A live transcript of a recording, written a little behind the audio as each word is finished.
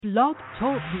Blog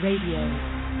Talk Radio.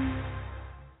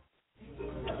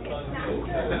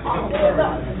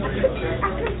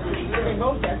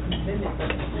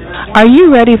 Are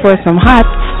you ready for some hot,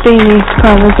 steamy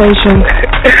conversation?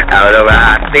 I don't know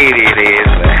how steamy it is,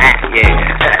 but hot, yeah.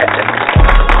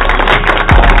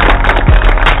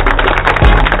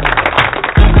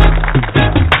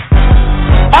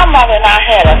 My mother and I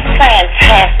had a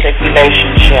fantastic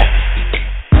relationship.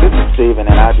 This is Stephen,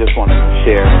 and I just wanted to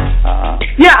share.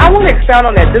 I want to expound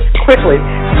on that just quickly,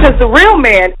 because the real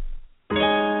man.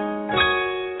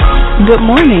 Good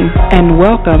morning, and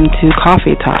welcome to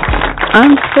Coffee Talk.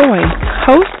 I'm Soy,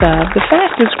 host of the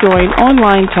fastest growing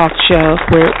online talk show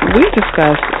where we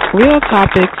discuss real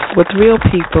topics with real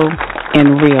people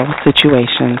in real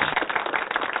situations.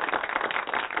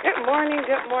 Good morning,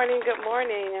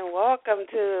 and welcome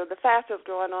to the fastest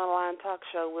growing online talk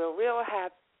show where real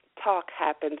talk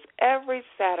happens every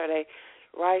Saturday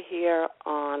right here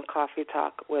on Coffee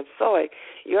Talk with Soy,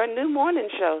 your new morning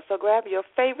show. So grab your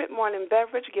favorite morning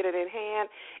beverage, get it in hand,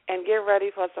 and get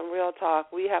ready for some real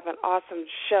talk. We have an awesome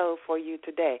show for you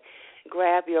today.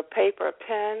 Grab your paper,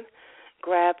 pen,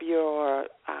 grab your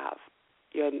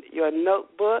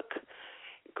notebook,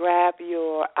 grab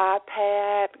your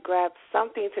iPad, grab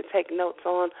something to take notes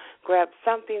on, grab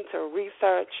something to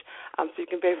research so you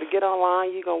can be able to get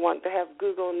online. You're going to want to have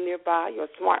Google nearby, your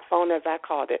smartphone as I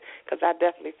called it, because I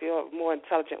definitely feel more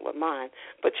intelligent with mine.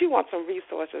 But you want some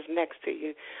resources next to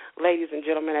you, ladies and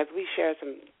gentlemen, as we share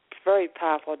some very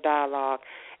powerful dialogue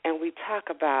and we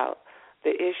talk about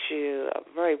the issue, a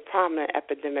very prominent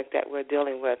epidemic that we're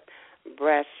dealing with,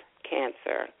 breast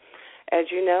cancer. As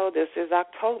you know, this is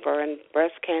October, and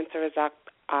Breast Cancer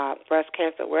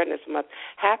Awareness Month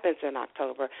happens in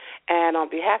October. And on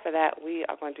behalf of that, we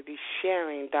are going to be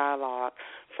sharing dialogue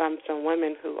from some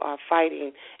women who are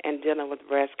fighting and dealing with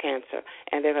breast cancer,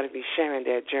 and they're going to be sharing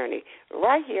their journey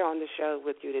right here on the show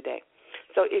with you today.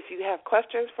 So if you have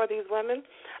questions for these women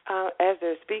as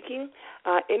they're speaking,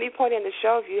 any point in the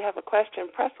show, if you have a question,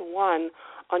 press 1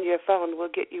 on your phone. We'll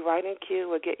get you right in queue.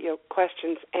 We'll get your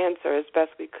questions answered as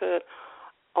best we could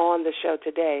on the show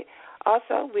today.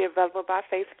 Also, we're available by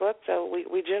Facebook, so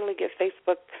we generally get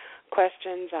Facebook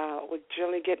questions. We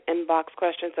generally get inbox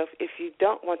questions. So if you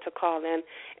don't want to call in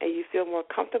and you feel more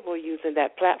comfortable using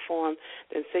that platform,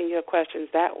 then send your questions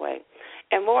that way.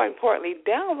 And more importantly,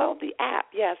 download the app.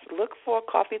 Yes, look for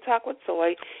Coffee Talk with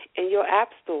Soy in your app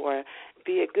store,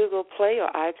 be it Google Play or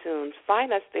iTunes.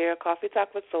 Find us there, Coffee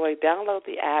Talk with Soy. Download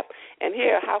the app. And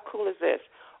here, how cool is this?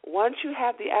 Once you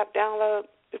have the app download,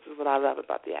 this is what I love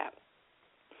about the app.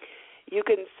 You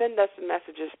can send us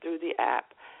messages through the app.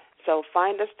 So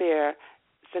find us there.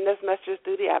 Send us messages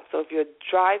through the app. So if you're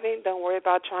driving, don't worry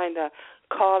about trying to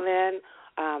call in.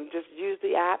 Just use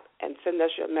the app and send us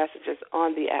your messages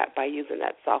on the app by using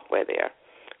that software there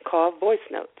called Voice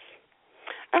Notes.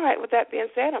 All right, with that being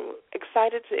said, I'm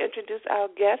excited to introduce our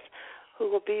guest who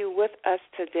will be with us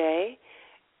today.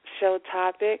 Show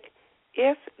topic,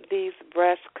 If These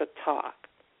Breasts Could Talk.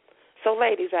 So,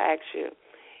 ladies, I ask you,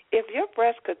 if your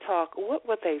breasts could talk, what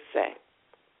would they say?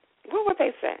 What would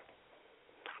they say?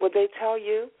 Would they tell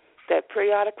you that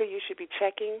periodically you should be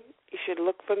checking, you should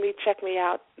look for me, check me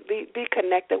out, be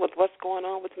connected with what's going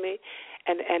on with me,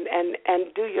 and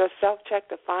do your self-check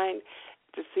to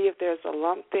see if there's a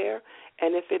lump there,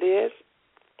 and if it is,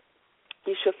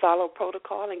 you should follow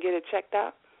protocol and get it checked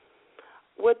out?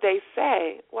 Would they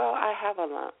say, well, I have a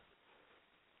lump,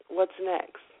 what's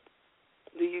next?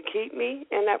 Do you keep me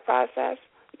in that process?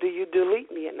 Do you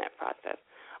delete me in that process?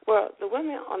 Well, the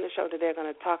women on the show today are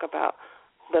going to talk about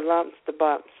the lumps, the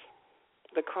bumps,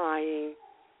 the crying,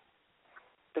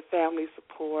 the family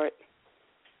support,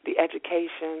 the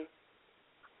education,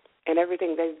 and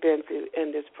everything they've been through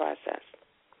in this process.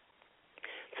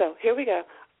 So here we go.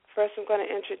 First, I'm going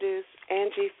to introduce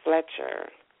Angie Fletcher.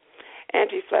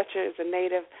 Angie Fletcher is a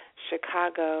native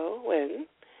Chicagoan,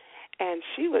 and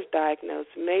she was diagnosed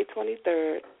May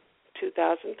 23rd,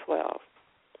 2012,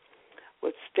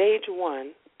 with stage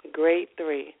 1, grade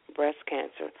 3 breast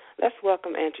cancer. Let's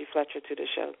welcome Angie Fletcher to the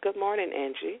show. Good morning,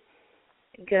 Angie.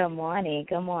 Good morning.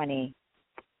 Good morning.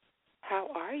 How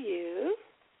are you?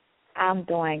 I'm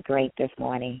doing great this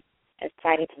morning.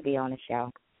 Excited to be on the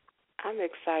show. I'm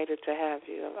excited to have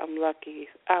you. I'm lucky.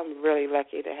 I'm really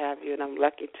lucky to have you, and I'm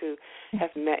lucky to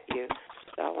have met you.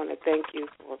 So I want to thank you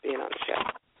for being on the show.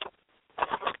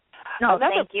 No,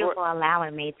 thank you for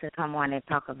allowing me to come on and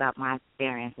talk about my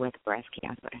experience with breast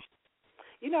cancer.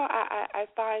 You know, I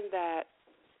find that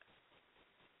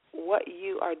what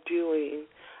you are doing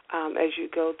as you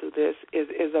go through this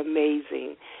is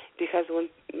amazing, because when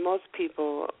most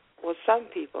people, well, some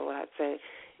people, I'd say,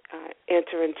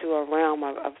 enter into a realm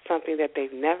of something that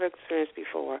they've never experienced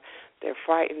before. They're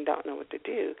frightened, don't know what to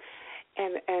do.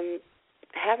 And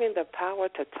having the power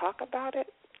to talk about it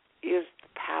is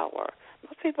power.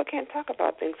 Most people can't talk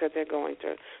about things that they're going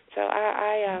through. So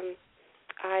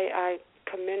I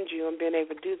commend you on being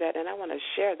able to do that, and I want to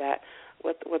share that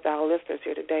with our listeners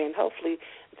here today. And hopefully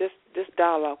this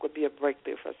dialogue would be a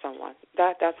breakthrough for someone.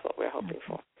 That's what we're hoping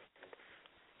for.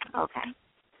 Okay.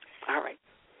 All right.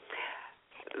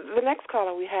 The next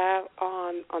caller we have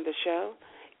on the show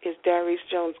is Darice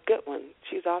Jones Goodwin.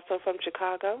 She's also from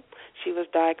Chicago. She was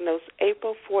diagnosed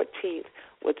April 14th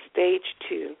with stage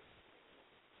 2,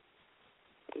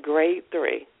 grade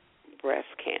 3 breast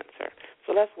cancer.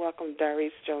 So let's welcome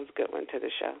Darice Jones Goodwin to the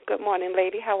show. Good morning,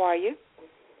 lady. How are you?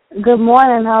 Good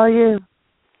morning. How are you?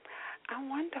 I'm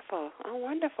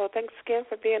wonderful. Thanks again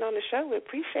for being on the show. We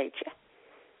appreciate you.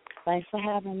 Thanks for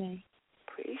having me.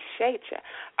 Appreciate you.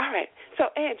 All right. So,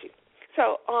 Angie,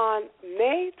 on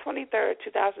May 23rd,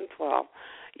 2012,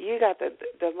 you got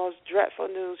the most dreadful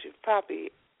news you've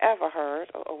probably ever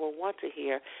heard or will want to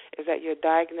hear, is that you're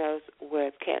diagnosed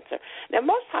with cancer. Now,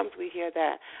 most times we hear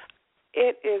that.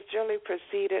 It is generally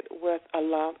preceded with a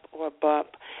lump or a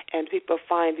bump, and people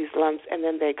find these lumps, and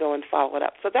then they go and follow it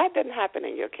up. So that didn't happen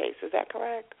in your case. Is that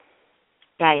correct?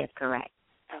 That is correct.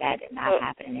 Okay. That did not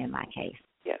happen in my case.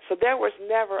 Yeah, so there was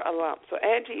never a lump. So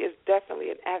Angie is definitely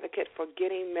an advocate for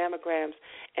getting mammograms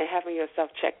and having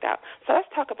yourself checked out. So let's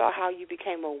talk about how you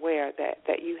became aware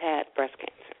that you had breast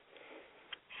cancer.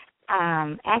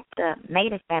 At May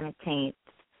the 17th,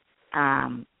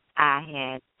 I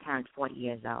had turned 40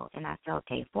 years old, and I said,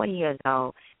 okay, 40 years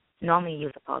old, normally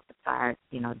you're supposed to start,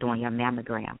 doing your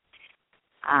mammogram.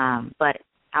 But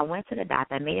I went to the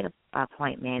doctor. I made an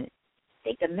appointment, I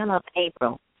think the middle of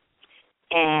April,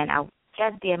 and I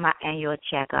just did my annual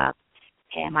checkup,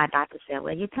 and my doctor said,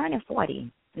 well, you're turning 40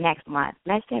 next month.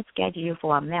 Let's just schedule you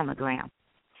for a mammogram.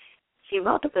 She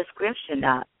wrote the prescription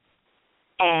up,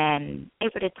 and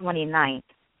April the 29th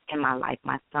in my life,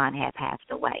 my son had passed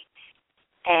away.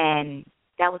 And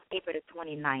that was April the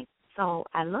 29th. So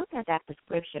I looked at that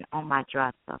prescription on my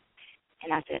drugstore,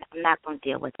 and I said, I'm not going to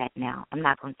deal with that now.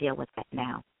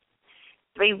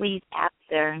 3 weeks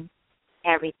after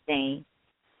everything,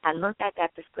 I looked at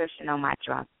that prescription on my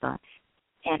drugstore,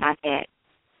 and I said,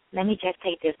 let me just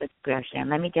take this prescription.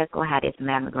 Let me just go have this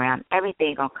mammogram.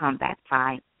 Everything's going to come back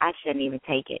fine. I shouldn't even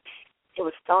take it. It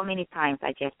was so many times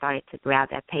I just started to grab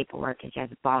that paperwork and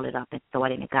just ball it up and throw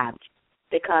it in the garbage.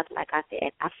 Because, like I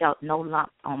said, I felt no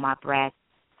lumps on my breast.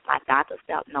 My doctor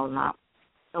felt no lumps.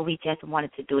 So we just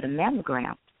wanted to do the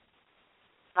mammogram.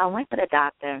 So I went to the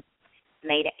doctor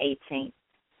May the 18th,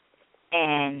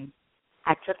 and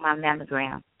I took my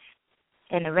mammogram.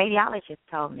 And the radiologist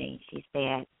told me,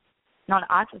 the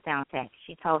ultrasound tech,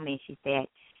 she said,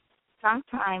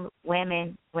 sometimes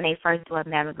women, when they first do a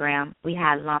mammogram, we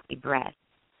have lumpy breasts.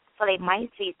 So they might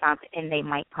see something and they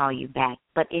might call you back,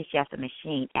 but it's just a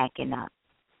machine acting up.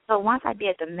 So once I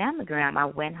did the mammogram, I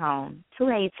went home. 2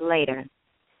 days later,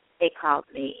 they called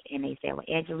me and they said, well,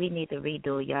 Angela, we need to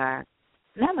redo your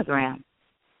mammogram.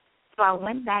 So I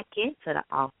went back into the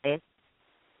office,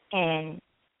 and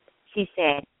she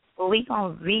said, well, we're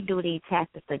going to redo these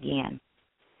tests again.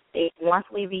 Once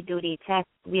we redo these tests,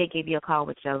 we'll give you a call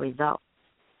with your results.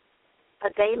 A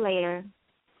day later,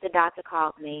 the doctor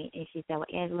called me, and she said, well,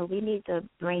 Angela, we need to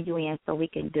bring you in so we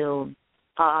can do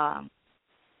an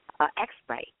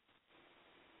X-ray.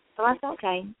 So I said,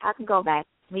 okay, I can go back.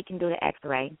 We can do the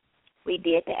X-ray. We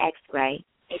did the X-ray,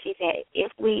 and she said,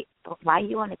 while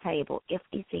you're on the table, if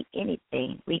we see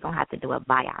anything, we're going to have to do a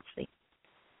biopsy.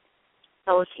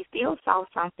 So she still saw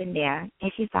something there,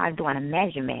 and she started doing a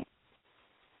measurement.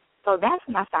 So that's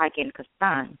when I started getting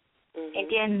concerned. Mm-hmm. And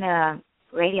then the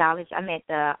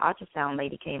the ultrasound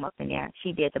lady came up in there.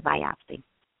 She did the biopsy.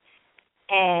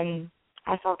 And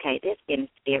I said, okay, this is getting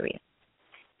serious.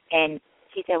 And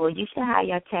she said, well, you should have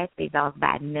your test results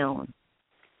by noon.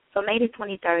 So May the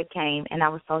 23rd came, and I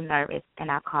was so nervous, and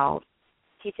I called.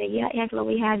 She said, yeah, Angela,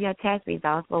 we have your test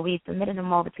results, but we submitted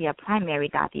them over to your primary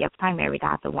doctor. Your primary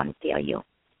doctor wanted to tell you.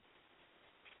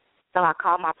 So I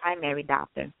called my primary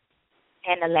doctor,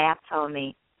 and the lab told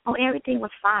me, oh, everything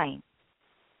was fine.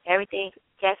 Everything,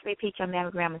 just repeat your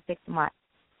mammogram in 6 months.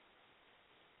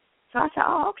 So I said,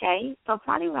 oh, okay. So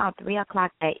probably around 3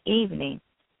 o'clock that evening,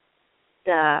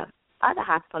 the other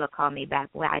hospital called me back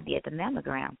where I did the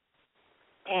mammogram.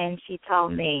 And she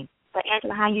told me, but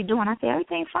Angela, how you doing? I said,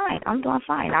 everything's fine. I'm doing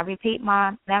fine. I repeat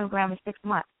my mammogram in 6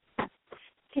 months.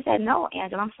 She said, no,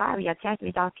 Angela, I'm sorry. Your test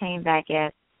results came back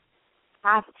as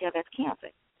positive as cancer.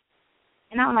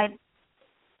 And I'm like,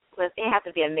 well, there has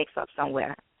to be a mix-up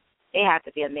somewhere. It had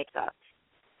to be a mix-up.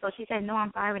 So she said, no,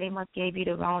 I'm sorry, they must gave you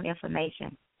the wrong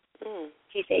information.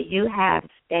 She said, you have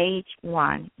stage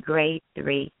 1, grade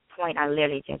 3. Point, I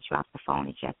literally just dropped the phone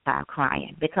and just started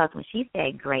crying. Because when she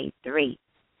said grade 3,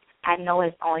 I know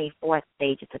it's only 4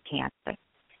 stages of cancer.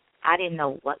 I didn't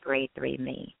know what grade 3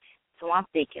 means. So I'm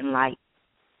thinking I'm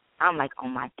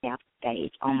on my death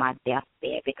stage, on my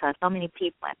deathbed, because so many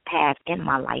people have passed in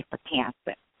my life for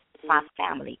cancer, my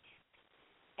family.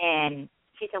 And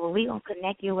she said, well, we're going to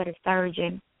connect you with a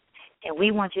surgeon, and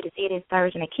we want you to see this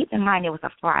surgeon. And keep in mind, it was a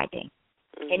Friday,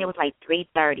 and it was like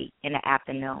 3:30 in the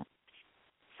afternoon.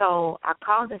 So I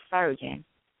called the surgeon,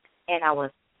 and I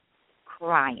was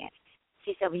crying.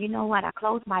 She said, well, you know what? I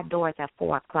closed my doors at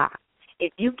 4 o'clock.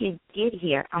 If you can get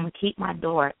here, I'm going to keep my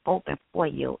door open for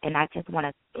you, and I just want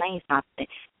to explain something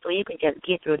so you can just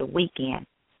get through the weekend.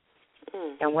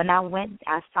 And when I went,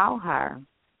 I saw her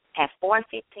at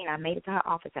 4:15. I made it to her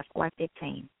office at 4:15,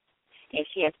 and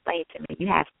she explained to me, you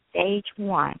have stage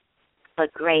 1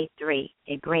 but grade 3,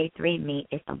 and grade 3 means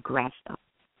it's aggressive,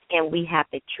 and we have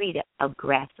to treat it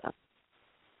aggressive.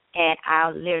 And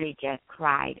I literally just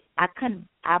cried. I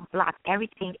blocked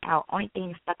everything out. Only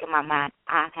thing stuck in my mind,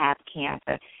 I have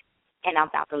cancer, and I'm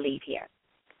about to leave here.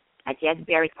 I just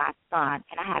buried my son,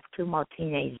 and I have 2 more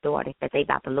teenage daughters that they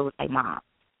about to lose their mom.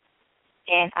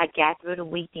 And I got through the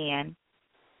weekend,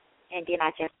 and then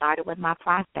I just started with my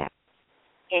process.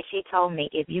 And she told me,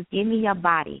 if you give me your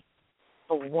body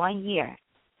for 1 year,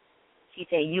 she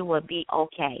said, you will be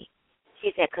okay.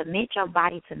 She said, commit your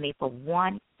body to me for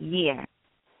 1 year.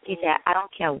 She said, I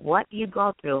don't care what you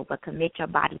go through, but commit your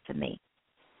body to me.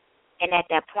 And at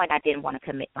that point, I didn't want to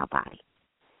commit my body.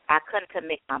 I couldn't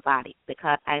commit my body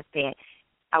because I said,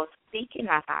 I was speaking,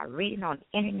 I started reading on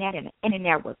the Internet, and the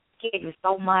Internet was giving you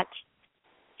so much.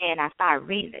 And I started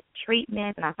reading the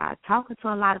treatments, and I started talking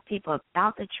to a lot of people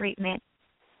about the treatment.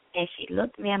 And she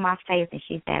looked me in my face, and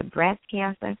she said, breast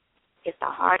cancer is the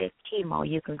hardest chemo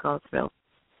you can go through,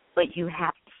 but you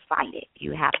have to fight it.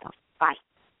 You have to fight.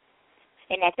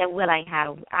 And at that will, I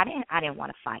didn't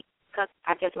want to fight because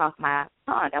I just lost my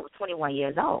son that was 21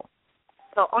 years old.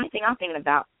 So only thing I'm thinking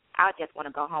about, I just want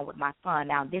to go home with my son.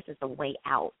 Now this is the way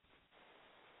out.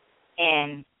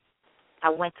 And I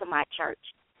went to my church,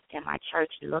 and my church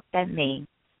looked at me,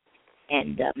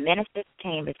 and the ministers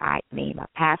came beside me, my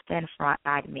pastor in front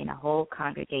beside me, and the whole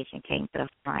congregation came to the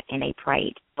front, and they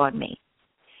prayed for me.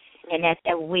 And at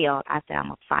that will, I said, I'm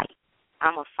going to fight.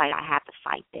 I'm going to fight. I have to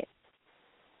fight this.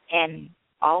 And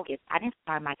August, I didn't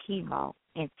start my chemo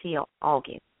until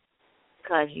August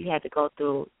because you had to go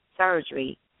through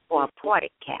surgery for a ported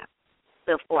cap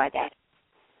before that.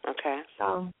 Okay.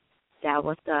 So that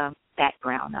was the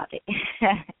background of it.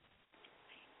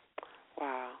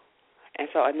 Wow. And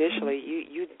so initially,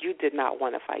 you did not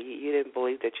want to fight. You didn't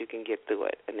believe that you can get through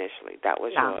it initially. That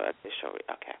was your initial.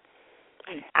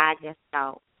 Okay. I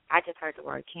just heard the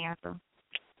word cancer,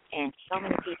 and so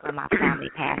many people in my family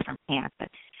passed from cancer.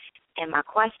 And my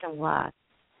question was,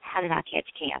 how did I catch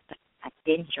cancer? I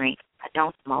didn't drink. I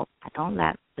don't smoke. I don't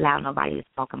allow nobody to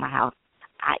smoke in my house.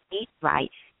 I eat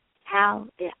right. How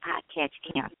did I catch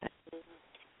cancer?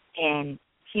 And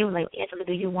she was like, Angela,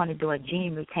 do you want to do a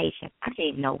gene mutation? I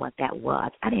didn't know what that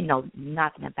was. I didn't know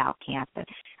nothing about cancer.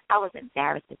 I was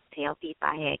embarrassed to tell people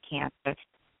I had cancer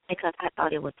because I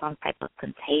thought it was some type of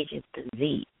contagious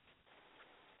disease.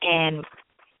 And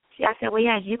I said, well,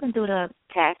 yes, you can do the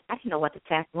test. I didn't know what the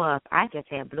test was. I just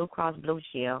had Blue Cross Blue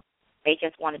Shield. They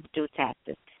just wanted to do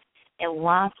tests. And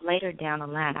once later down the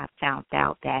line, I found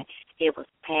out that it was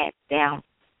passed down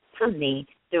to me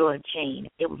through a gene.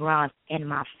 It runs in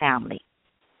my family.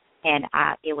 And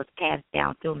it was passed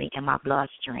down through me in my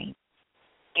bloodstream.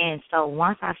 And so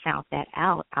once I found that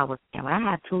out, I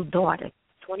have 2 daughters,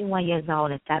 21 years old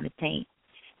and 17.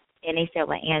 And they said,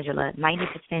 well, Angela,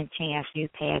 90% chance you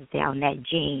pass down that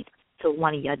gene to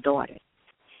one of your daughters.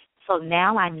 So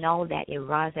now I know that it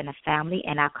runs in the family,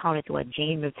 and I call it through a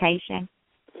gene mutation,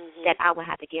 that I would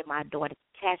have to get my daughter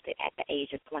tested at the age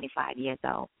of 25 years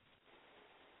old.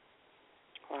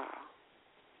 Wow.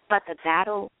 But the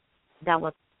battle that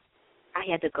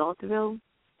I had to go through,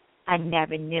 I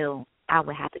never knew I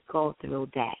would have to go through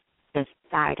that, the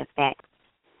side effects,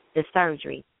 the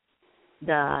surgery,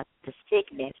 the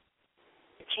sickness,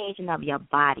 the changing of your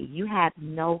body. You have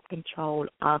no control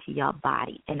of your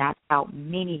body. And I thought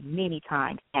many, many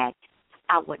times that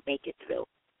I would make it through.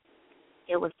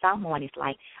 It was some mornings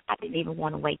like I didn't even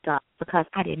want to wake up because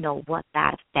I didn't know what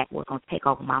side effect was going to take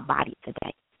over my body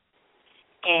today.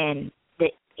 And the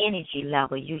energy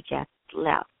level, you just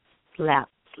slept.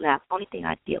 Only thing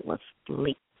I did was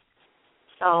sleep.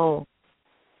 So,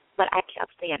 But I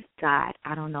kept saying, God,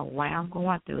 I don't know why I'm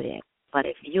going through this, but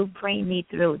if you bring me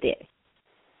through this,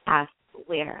 I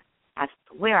swear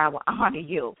I will honor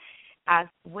you. I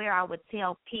swear I would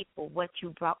tell people what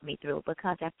you brought me through,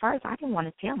 because at first I didn't want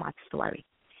to tell my story.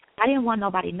 I didn't want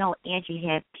nobody to know Angie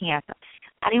had cancer.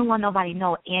 I didn't want nobody to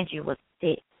know Angie was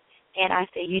sick. And I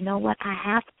said, you know what? I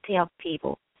have to tell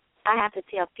people. I have to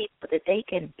tell people that they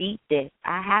can beat this.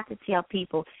 I have to tell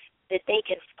people that they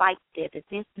can fight this, that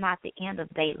this is not the end of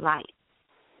their life.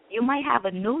 You might have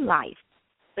a new life,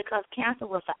 because cancer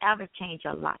will forever change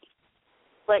your life.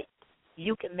 But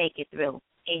you can make it through,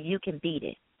 and you can beat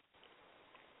it.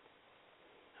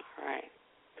 All right.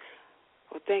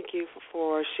 Well, thank you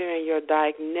for sharing your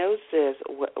diagnosis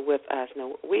with us.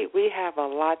 Now, we have a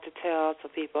lot to tell, so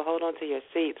people, hold on to your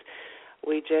seats.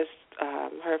 We just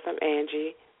heard from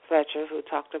Angie Fletcher, who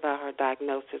talked about her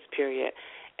diagnosis period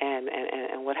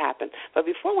and what happened. But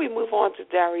before we move on to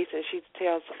Darice, and she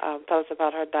tell us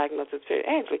about her diagnosis period,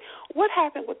 Angie, what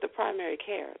happened with the primary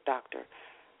care doctor?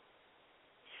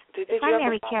 Did you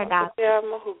ever follow up with them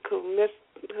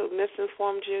who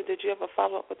misinformed you? Did you ever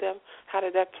follow up with them? How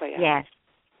did that play out? Yes.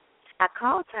 I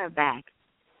called her back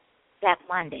that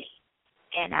Monday,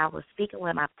 and I was speaking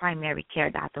with my primary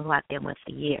care doctor, who I've been with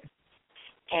for years.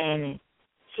 And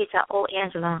she said, oh,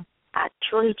 Angela, I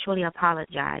truly, truly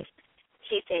apologize.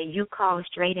 She said, you called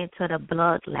straight into the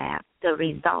blood lab, the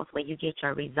results, where you get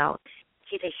your results.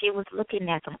 She said she was looking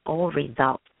at some old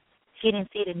results. She didn't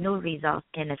see the new results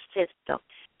in the system.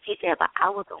 She said, but I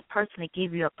was going to personally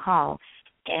give you a call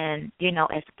and,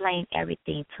 explain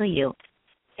everything to you.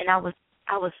 And I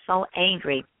was so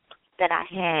angry that I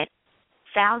had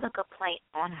filed a complaint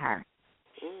on her.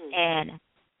 And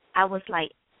I was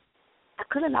like, I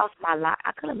could have lost my life.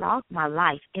 I could have lost my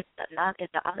life if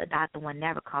the other doctor one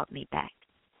never called me back.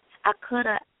 I could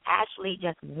have actually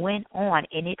just went on,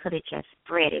 and it could have just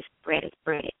spread it.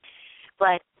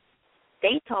 But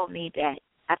they told me that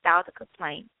I filed a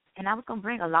complaint, and I was going to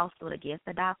bring a lawsuit against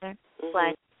the doctor.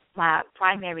 But my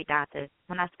primary doctor,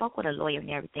 when I spoke with a lawyer and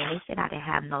everything, they said I didn't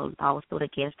have no lawsuit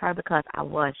against her because I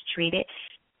was treated.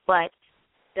 But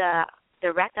the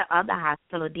director of the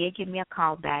hospital did give me a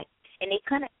call back, and they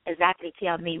couldn't exactly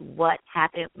tell me what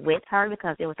happened with her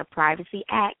because it was a Privacy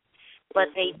Act, but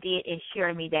they did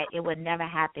assure me that it would never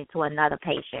happen to another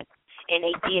patient. And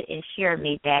they did assure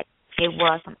me that there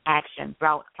was some action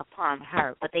brought upon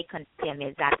her, but they couldn't tell me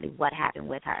exactly what happened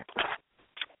with her.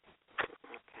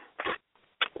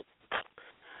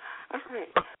 All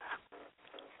right.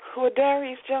 Well,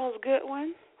 Darice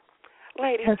Jones-Goodwin,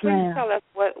 ladies, yes, please ma'am. Tell us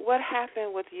what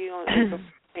happened with you on April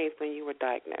 15th when you were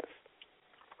diagnosed.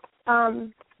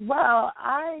 Well,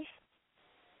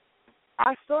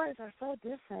 our stories are so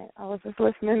different. I was just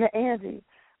listening to Angie.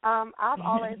 I've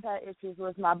always had issues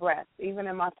with my breast, even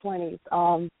in my 20s.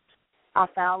 I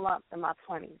found lumps in my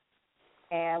 20s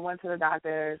and went to the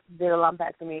doctor, did a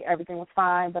lumpectomy. Everything was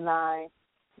fine, benign.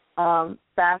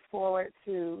 Fast forward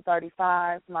to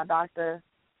 35, my doctor,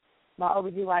 my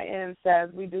OBGYN says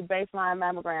we do baseline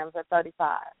mammograms at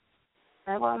 35.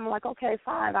 And I'm like, okay,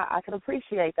 fine, I can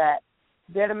appreciate that.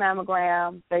 Did a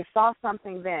mammogram. They saw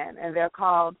something then, and they're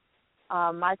called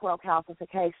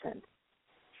microcalcifications.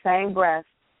 Same breast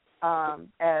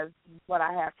as what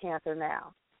I have cancer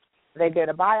now. They did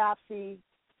a biopsy.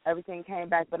 Everything came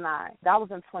back benign. That was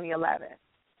in 2011.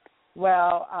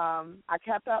 Well, I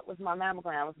kept up with my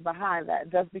mammogram. I was behind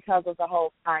that just because of the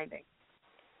whole finding.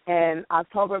 In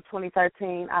October of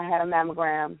 2013, I had a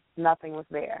mammogram. Nothing was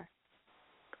there.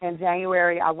 In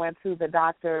January, I went to the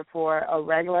doctor for a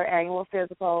regular annual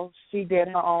physical. She did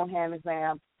her own hand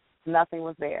exam. Nothing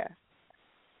was there.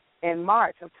 In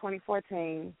March of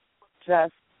 2014,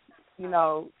 just,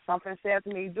 something said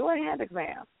to me, do a hand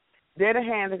exam. Did a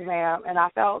hand exam, and I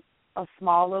felt a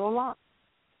small little lump.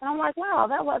 And I'm like, wow,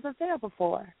 that wasn't there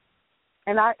before.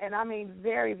 And I mean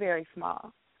very, very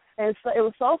small. And so it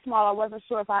was so small I wasn't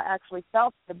sure if I actually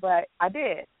felt it, but I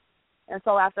did. And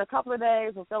so after a couple of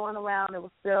days of feeling around, it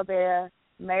was still there,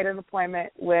 made an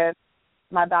appointment with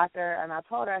my doctor, and I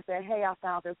told her, I said, hey, I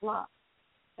found this lump.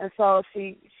 And so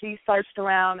she searched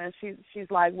around, and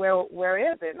she's like,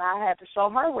 where is it? And I had to show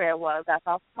her where it was. That's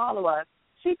how small it was.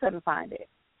 She couldn't find it.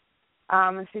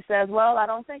 And she says, well, I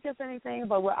don't think it's anything,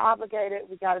 but we're obligated.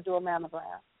 We got to do a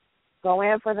mammogram. Go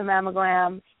in for the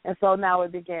mammogram, and so now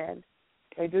it begins.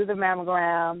 They do the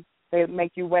mammogram. They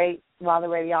make you wait while the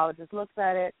radiologist looks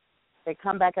at it. They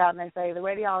come back out and they say, the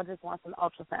radiologist wants an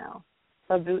ultrasound.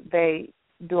 So they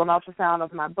do an ultrasound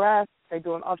of my breast. They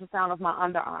do an ultrasound of my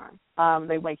underarm.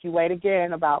 They make you wait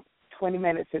again, about 20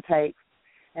 minutes it takes.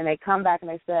 And they come back and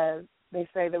they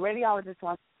say, the radiologist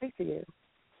wants to speak to you.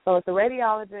 So it's the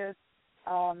radiologist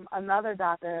another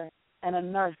doctor and a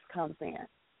nurse comes in.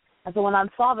 And so when I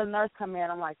saw the nurse come in,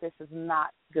 I'm like, this is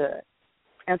not good.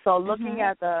 And so looking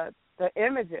at the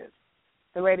images,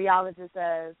 the radiologist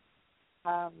says,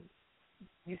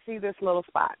 you see this little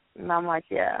spot? And I'm like,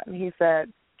 yeah. And he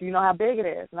said, do you know how big it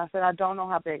is? And I said, I don't know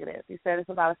how big it is. He said, it's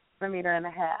about 1.5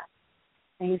 centimeters.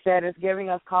 And he said, it's giving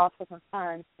us cause for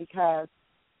concern because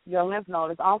your lymph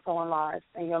node is also enlarged,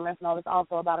 and your lymph node is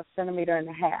also about 1.5 centimeters.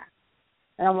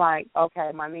 And I'm like, okay,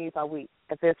 my knees are weak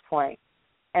at this point.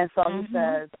 And so he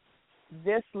says,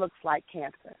 this looks like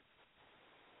cancer.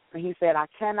 And he said, I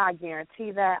cannot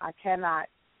guarantee that. I cannot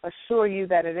assure you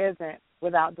that it isn't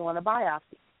without doing a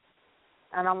biopsy.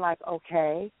 And I'm like,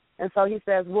 okay. And so he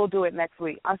says, we'll do it next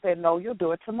week. I said, no, you'll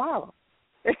do it tomorrow.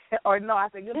 Or no, I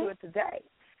said, you'll do it today.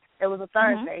 It was a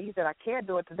Thursday. He said, I can't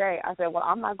do it today. I said, well,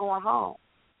 I'm not going home.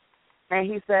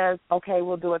 And he says, okay,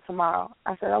 we'll do it tomorrow.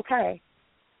 I said, okay.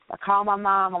 I called my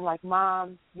mom. I'm like,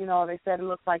 Mom, you know, they said it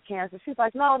looks like cancer. She's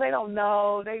like, no, they don't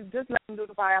know. They just let them do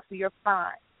the biopsy. You're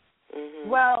fine.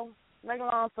 Well, make a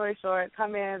long story short,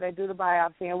 come in, they do the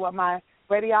biopsy, and what my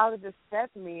radiologist said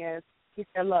to me is, he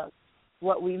said, look,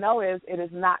 what we know is it is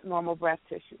not normal breast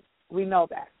tissue. We know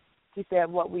that. He said,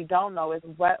 what we don't know is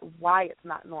why it's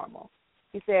not normal.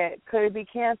 He said, could it be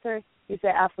cancer? He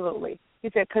said, absolutely. He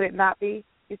said, could it not be?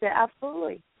 He said,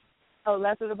 absolutely. So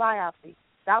let's do the biopsy.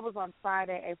 That was on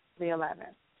Friday, April the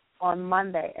 11th. On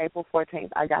Monday, April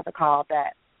 14th, I got the call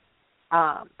that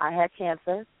I had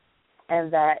cancer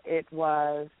and that it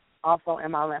was also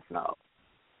in my lymph node.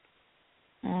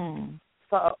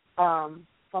 So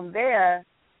from there,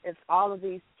 it's all of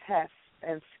these tests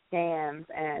and scans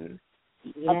and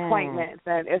appointments,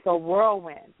 and it's a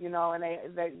whirlwind, you know. And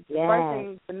the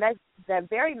first thing, that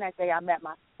very next day, I met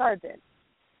my surgeon,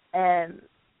 and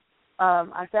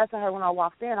I said to her when I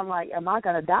walked in, I'm like, am I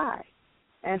going to die?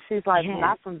 And she's like,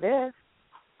 not from this,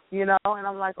 you know. And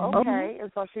I'm like, okay.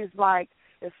 And so she's like,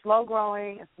 it's slow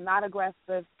growing. It's not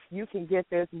aggressive. You can get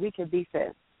this. We can beat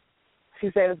this. She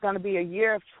said it's going to be a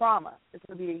year of trauma. It's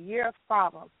going to be a year of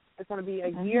problems. It's going to be a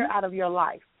year out of your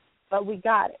life. But we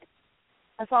got it.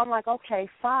 And so I'm like, okay,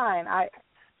 fine. I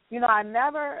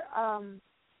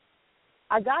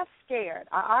got scared.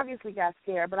 I obviously got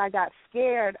scared, but I got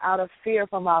scared out of fear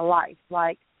for my life.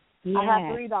 Like, I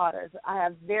have 3 daughters. I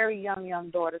have very young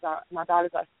daughters. My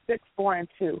daughters are 6, 4, and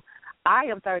 2. I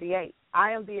am 38.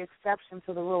 I am the exception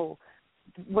to the rule.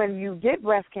 When you get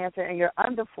breast cancer and you're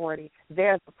under 40,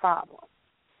 there's the problem.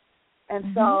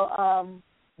 And so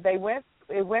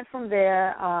it went from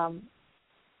there. I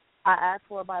asked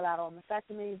for a bilateral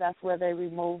mastectomy. That's where they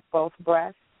removed both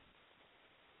breasts.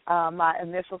 My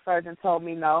initial surgeon told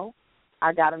me no.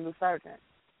 I got a new surgeon.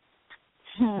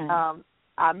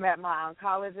 I met my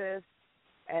oncologist,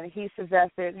 and he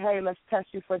suggested, hey, let's test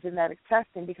you for genetic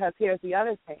testing, because here's the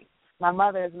other thing. My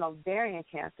mother is an ovarian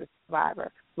cancer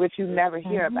survivor, which you never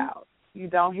hear about. You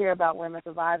don't hear about women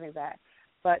surviving that.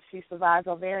 But she survived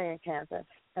ovarian cancer.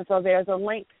 And so there's a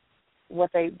link.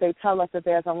 What they tell us that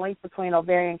there's a link between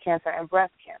ovarian cancer and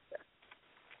breast cancer.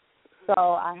 So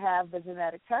I have the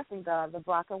genetic testing done, the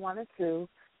BRCA1 and 2.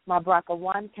 My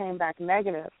BRCA1 came back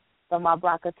negative, but my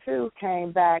BRCA2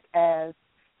 came back as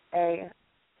a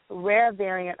rare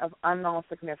variant of unknown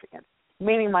significance,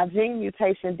 meaning my gene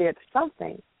mutation did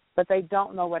something, but they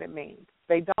don't know what it means.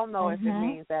 They don't know if it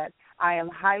means that I am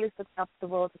highly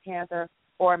susceptible to cancer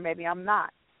or maybe I'm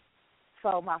not.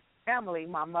 So my family,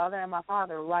 my mother and my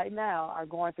father right now are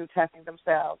going through testing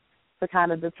themselves to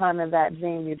kind of determine that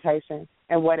gene mutation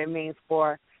and what it means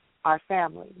for our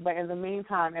family. But in the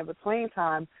meantime, in between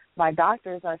time, my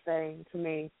doctors are saying to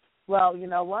me, well, you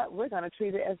know what, we're going to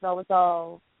treat it as though it's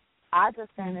all. I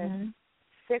just finished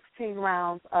 16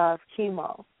 rounds of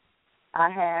chemo. I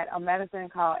had a medicine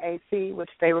called AC, which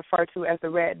they refer to as the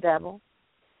Red Devil,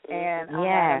 and I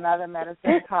had another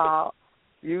medicine called,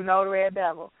 you know, the Red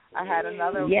Devil. I had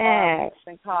another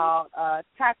medicine called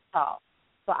Taxol.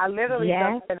 So I literally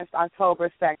just finished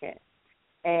October 2nd.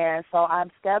 And so I'm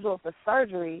scheduled for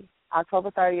surgery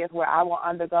October 30th, where I will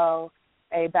undergo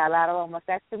a bilateral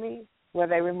mastectomy, where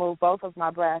they remove both of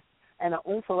my breasts, and an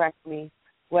oophorectomy,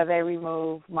 where they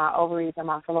remove my ovaries and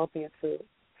my fallopian tubes.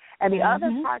 And the other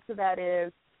part to that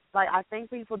is, like, I think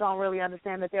people don't really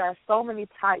understand that there are so many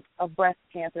types of breast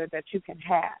cancer that you can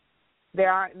have.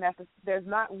 There's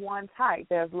not one type.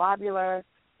 There's lobular,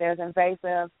 there's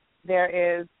invasive,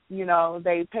 there is, you know,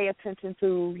 they pay attention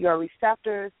to your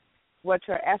receptors, what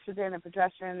your estrogen and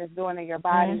progesterone is doing in your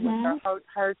body, what your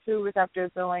HER2 receptor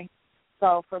is doing.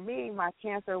 So for me, my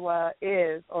cancer was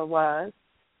estrogen,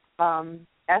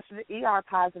 ER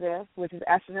positive, which is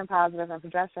estrogen positive and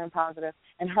progesterone positive,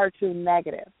 and HER2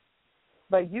 negative.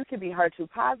 but you can be HER2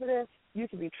 positive, you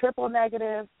can be triple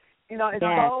negative. You know, it's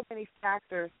so many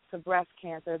factors to breast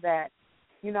cancer that,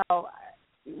 you know,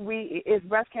 it's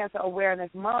Breast Cancer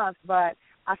Awareness Month, but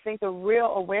I think the real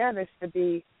awareness should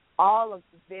be all of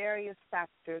the various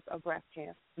factors of breast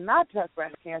cancer, not just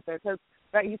breast cancer, because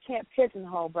you can't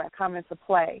pigeonhole breast come into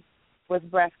play with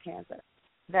breast cancer.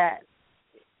 That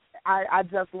I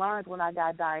just learned when I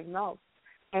got diagnosed.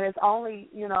 And it's only,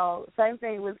 you know, same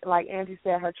thing with, like Angie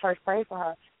said, her church prayed for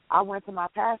her. I went to my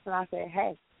pastor and I said,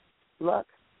 hey, look,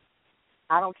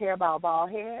 I don't care about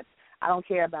bald heads. I don't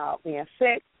care about being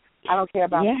sick. I don't care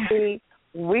about fatigue.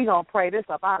 We're going to pray this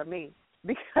up out of me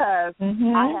because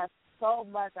I have so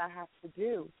much I have to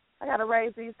do. I got to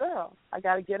raise these girls. I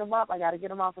got to get them up. I got to get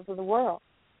them off into the world.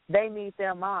 They need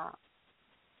their mom.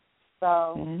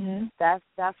 So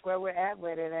that's where we're at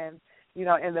with it. And, you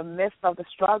know, in the midst of the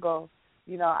struggle,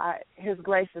 you know, His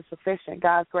grace is sufficient.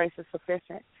 God's grace is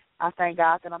sufficient. I thank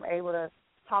God that I'm able to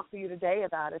talk to you today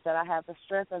about it, that I have the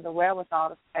strength and the wherewithal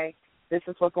to say, this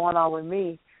is what's going on with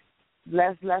me.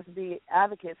 Let's be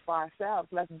advocates for ourselves.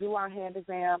 Let's do our hand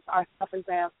exams, our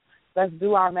self-exams. Let's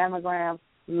do our mammograms.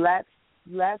 Let's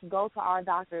go to our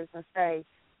doctors and say,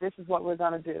 this is what we're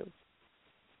going to do.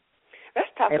 Let's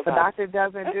talk if about a doctor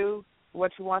doesn't do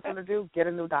what you want them to do, get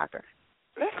a new doctor.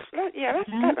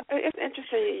 It's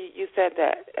interesting you said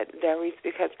that, Reese,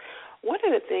 because one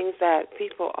of the things that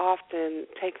people often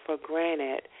take for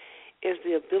granted is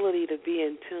the ability to be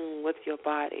in tune with your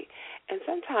body. And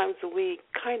sometimes we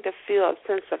kind of feel a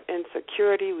sense of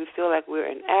insecurity. We feel like we're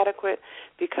inadequate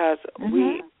because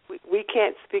we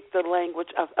can't speak the language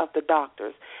of the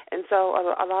doctors. And so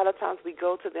a lot of times we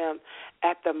go to them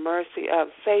at the mercy of,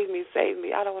 save me,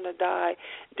 I don't want to die,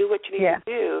 do what you need to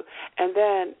do. And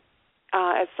then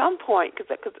at some point,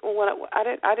 because when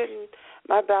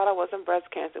my battle wasn't breast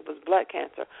cancer, it was blood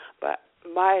cancer, but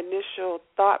my initial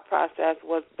thought process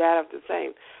was that of the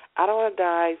same. I don't want to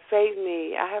die. Save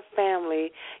me. I have family.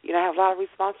 You know, I have a lot of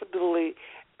responsibility.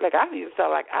 Like, I even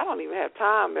felt like I don't even have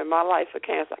time in my life for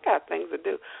cancer. I got things to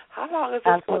do. How long is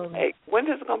this going to take? When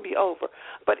is it going to be over?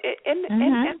 But in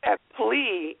that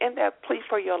plea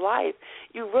for your life,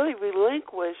 you really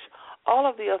relinquish all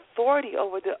of the authority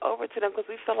over to them because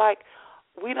we feel like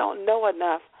we don't know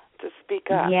enough to speak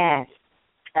up. Yes.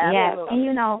 Yes, and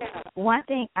you know, one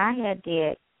thing I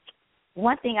did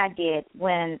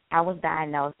when I was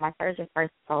diagnosed, my surgeon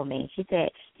first told me, she said,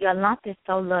 your lump is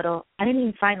so little. I didn't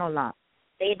even find no lump.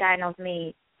 They diagnosed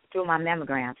me through my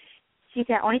mammogram. She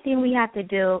said, only thing we have to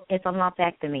do is a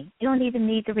lumpectomy. You don't even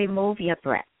need to remove your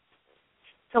breast.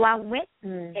 So I went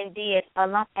and did a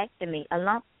lumpectomy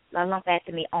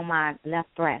on my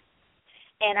left breast.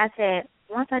 And I said,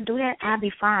 once I do that, I'll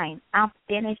be fine. I'm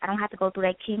finished. I don't have to go through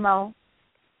that chemo.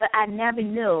 But I never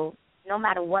knew, no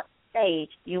matter what stage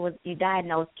you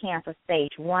diagnosed cancer,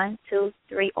 stage 1, 2,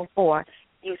 3, or 4,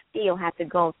 you still have to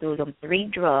go through them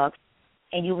 3 drugs,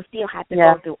 and you will still have to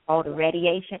go through all the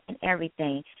radiation and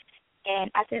everything. And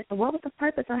I said, so what was the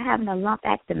purpose of having a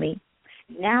lumpectomy?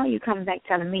 Now you're coming back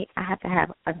telling me I have to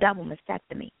have a double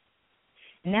mastectomy.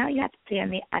 Now you have to tell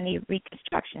me I need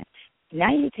reconstruction.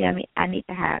 Now you tell me I need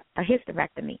to have a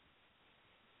hysterectomy.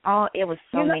 Oh, it was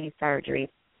so many surgeries.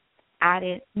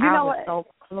 I was so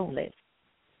clueless.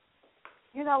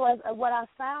 You know what I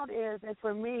found is, and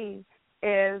for me,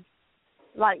 is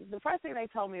like the first thing they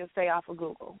told me is stay off of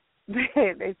Google.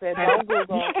 They said don't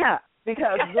Google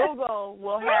because Google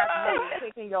will have you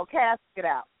taking your casket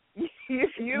out.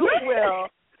 You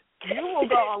will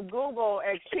go on Google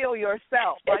and kill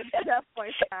yourself. Like that's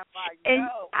point time. Like, and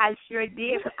I sure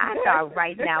did. I thought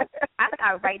right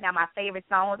now my favorite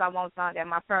songs I want sung at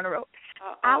my funeral.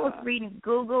 I was reading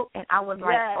Google and I was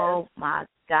like, oh my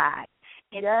God.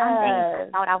 And some days I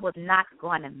thought I was not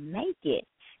going to make it.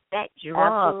 That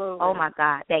drug, oh my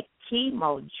God, that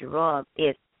chemo drug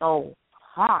is so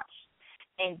harsh.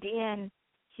 And then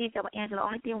she said, well, Angela, the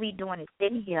only thing we doing is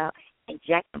sitting here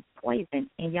injecting poison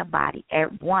in your body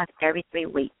once every 3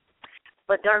 weeks.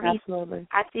 But Doris,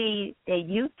 I see that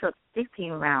you took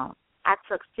 16 rounds. I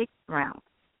took 6 rounds.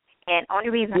 And only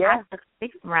reason I took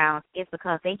 6 rounds is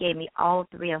because they gave me all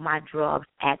 3 of my drugs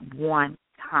at one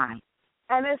time.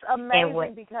 And it's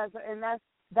amazing because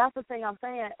that's the thing I'm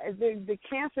saying. The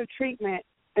cancer treatment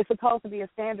is supposed to be a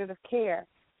standard of care,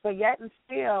 but yet and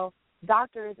still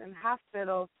doctors and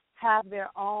hospitals have their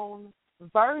own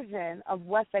version of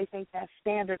what they think that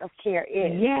standard of care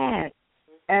is. Yes.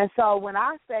 And so when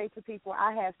I say to people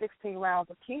I had 16 rounds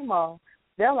of chemo,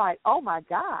 they're like, oh, my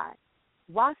God,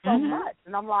 why so much?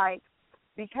 And I'm like,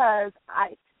 because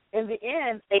in the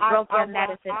end, they broke their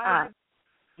medicine up.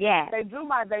 Yeah. They drew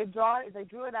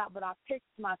it out, but I picked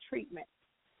my treatment.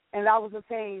 And that was the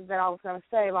thing that I was going to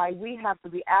say. Like, we have to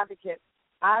be advocates.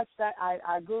 I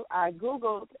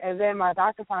Googled, and then my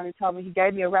doctor finally told me, he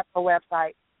gave me a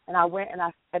website, and I went and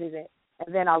I studied it.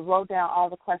 And then I wrote down all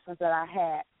the questions that I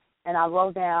had, and I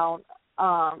wrote down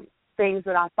things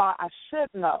that I thought I should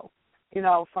know,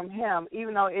 from him,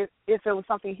 even though if it was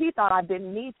something he thought I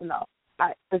didn't need to know.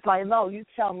 It's like, no, you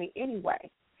tell me anyway.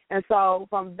 And so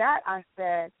from that, I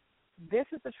said, this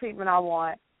is the treatment I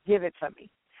want. Give it to me.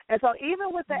 And so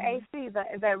even with the AC,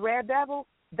 that Red Devil,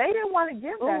 they didn't want to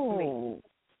give that to me.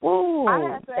 Ooh, I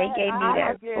had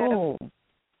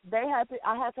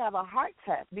to have a heart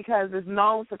test because it's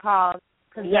known to cause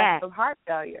congestive heart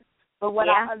failure. But what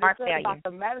I understood about the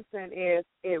medicine is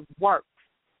it works.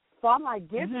 So I'm like,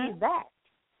 give me that.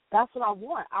 That's what I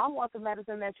want. I want the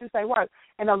medicine that you say works.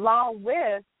 And along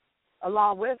with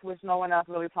which no one else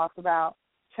really talks about,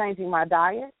 changing my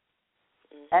diet,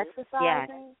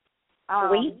 exercising,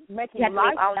 making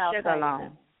lifestyle sugar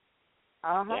alone.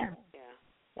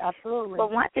 Absolutely.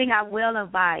 But one thing I will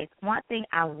advise,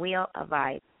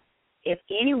 if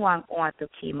anyone going through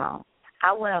chemo,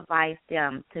 I would advise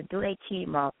them to do their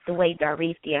chemo the way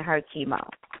Doris did her chemo.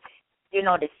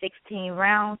 The 16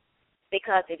 rounds,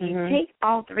 because if you take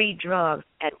all 3 drugs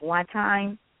at one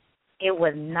time, it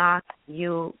would knock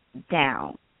you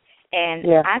down. And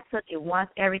I took it once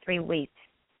every 3 weeks.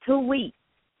 2 weeks,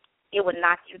 it would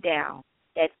knock you down.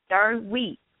 That 3rd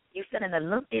week, you're feeling a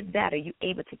little bit better. You're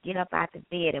able to get up out the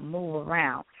bed and move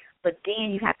around. But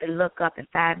then you have to look up, and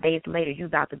 5 days later, you're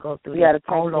about to go through this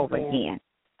all over again.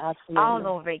 Absolutely. All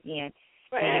over again.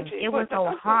 But and Angie, it was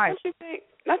so hard.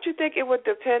 Don't you think it would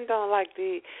depend on, like,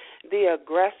 the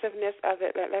aggressiveness of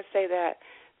it? Let's say that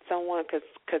someone could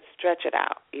stretch it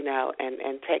out,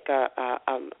 and take a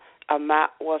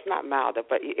well, it's not milder,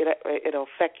 but it'll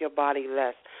affect your body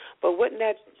less. But wouldn't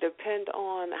that depend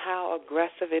on how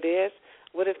aggressive it is?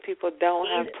 What if people don't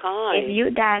have time? If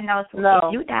you diagnosed with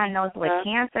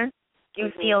cancer,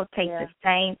 you still take the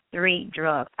same 3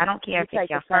 drugs. I don't care if it's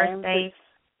your first stage.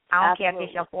 I don't care if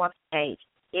it's your 4th stage.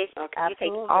 You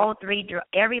take all 3 drugs.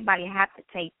 Everybody has to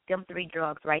take them 3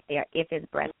 drugs right there if it's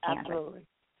breast cancer. Absolutely.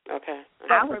 Okay.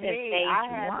 I was at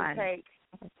stage 1. To take,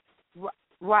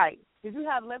 right. Did you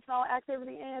have lymph node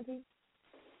activity, Angie?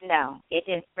 No, it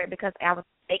didn't spread because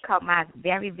they caught mine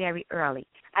very, very early.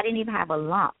 I didn't even have a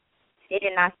lump. It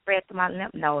did not spread to my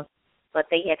lymph nodes, but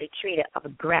they had to treat it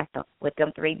aggressive with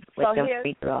them 3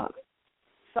 drugs.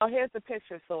 So here's the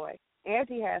picture, Soy.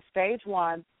 Angie has stage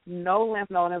 1, no lymph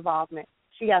node involvement.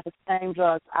 She has the same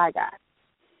drugs I got.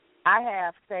 I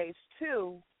have stage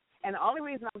 2, and the only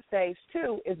reason I'm stage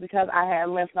 2 is because I had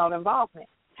lymph node involvement.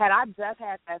 Had I just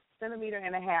had that 1.5 centimeter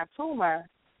tumor,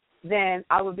 then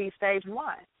I would be stage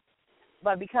 1.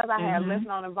 But because I had lymph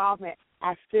node involvement,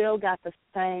 I still got the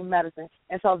same medicine.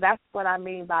 And so that's what I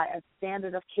mean by a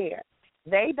standard of care.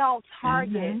 They don't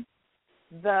target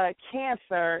the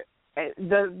cancer.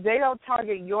 They don't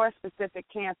target your specific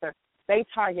cancer. They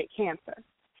target cancer.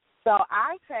 So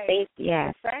I take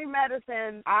the same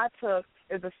medicine I took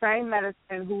is the same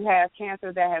medicine who has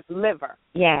cancer that has liver.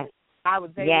 Yes. I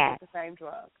would take the same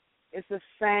drug. It's the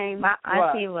same My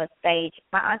drug. auntie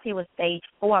was stage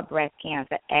 4 breast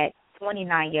cancer at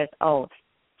 29 years old.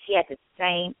 She had the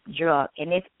same drug,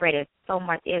 and it spread so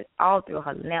much. It all through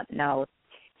her lymph nodes.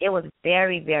 It was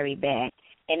very, very bad.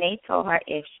 And they told her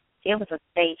if it was a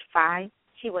stage 5,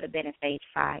 she would have been in stage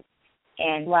 5.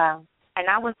 And And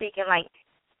I was thinking, like,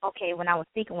 okay, when I was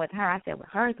speaking with her, I said, well,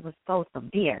 hers was so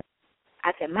severe.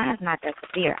 I said, mine's not that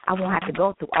severe. I won't have to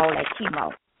go through all that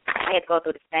chemo. I had to go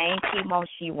through the same chemo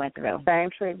she went through. Same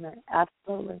treatment,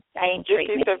 absolutely. Same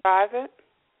treatment. Did she survive it?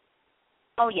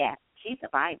 Oh, yeah. She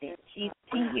survived it. She's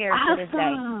 10 years to this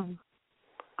day.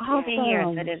 10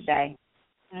 years to this day.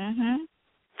 And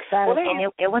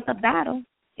it was a battle.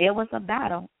 It was a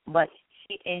battle. But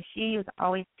she used to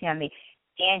always tell me,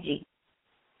 Angie,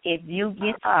 if you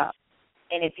get up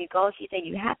and if you go, she said,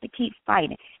 you have to keep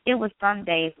fighting. It was some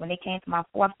days when it came to my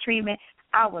 4th treatment,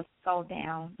 I was so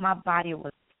down. My body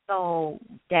was so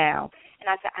down. And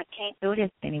I said, I can't do this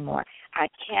anymore. I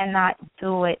cannot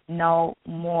do it no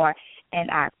more. And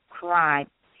I cried.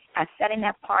 I sat in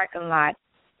that parking lot,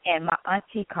 and my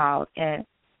auntie called, and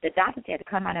the doctor said to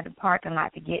come out of the parking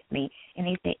lot to get me. And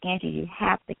he said, Angie, you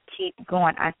have to keep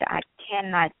going. I said, I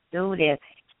cannot do this.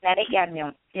 Now, they got me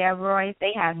on steroids.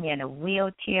 They have me in a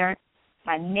wheelchair.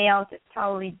 My nails are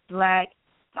totally black.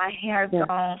 My hair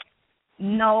gone.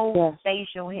 No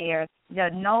facial hair. Your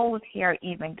nose hair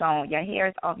even gone. Your hair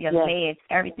is off your legs.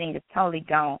 Everything is totally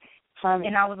gone.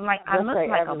 And I was like, I look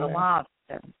like a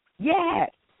monster. Yes.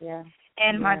 Yeah.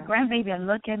 And my grandbaby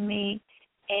looked at me,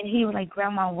 And he was like,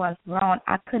 Grandma, what's wrong?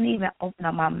 I couldn't even open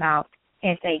up my mouth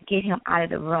and say, get him out of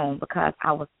the room because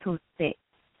I was too sick.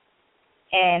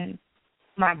 And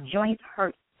my joints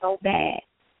hurt so bad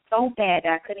that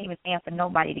I couldn't even stand for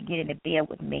nobody to get in the bed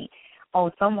with me.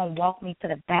 Oh, someone walked me to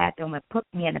the bathroom and put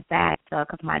me in the bathtub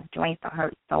because my joints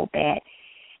hurt so bad.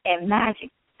 And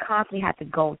Magic constantly had to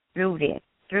go through this.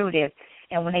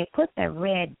 And when they put that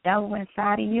red devil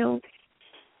inside of you,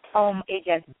 it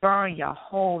just burned your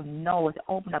whole nose,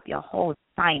 opened up your whole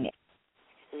sinus.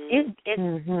 You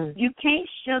can't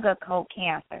sugarcoat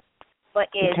cancer, but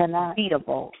it's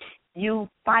beatable. You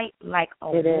fight like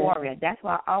a warrior. That's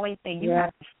why I always say you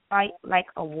have to fight like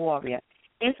a warrior.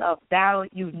 It's a battle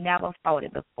you never fought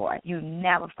it before. You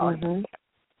never fought it before.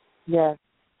 Yes.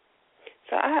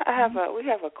 So we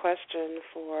have a question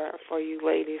for you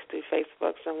ladies through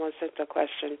Facebook. Someone sent a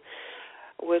question,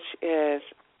 which is,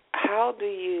 how do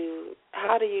you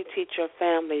teach your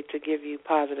family to give you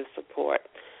positive support?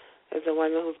 There's a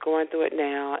woman who's going through it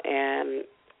now, and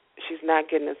she's not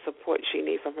getting the support she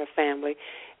needs from her family.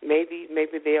 Maybe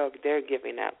they're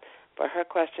giving up. But her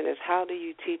question is, how do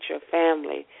you teach your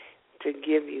family to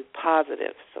give you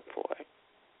positive support?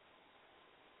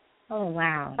 Oh,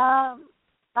 wow.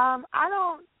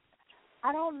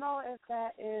 I don't know if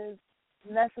that is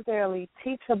necessarily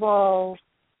teachable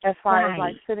as far as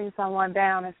like sitting someone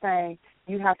down and saying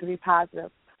you have to be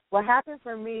positive. What happened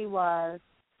for me was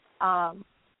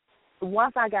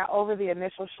once I got over the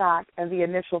initial shock and the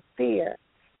initial fear,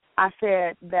 I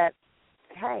said that,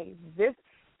 hey,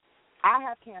 I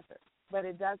have cancer, but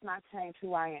it does not change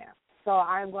who I am. So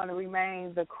I'm going to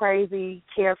remain the crazy,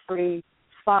 carefree,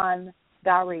 fun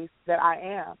Doris that I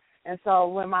am. And so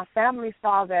when my family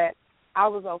saw that I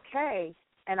was okay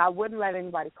and I wouldn't let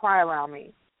anybody cry around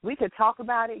me, we could talk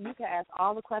about it. You can ask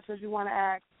all the questions you want to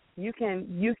ask. You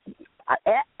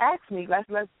ask me.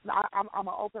 I'm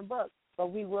an open book,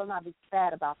 but we will not be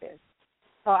sad about this.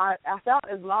 So I felt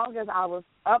as long as I was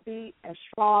upbeat and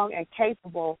strong and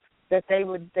capable, that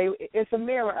it's a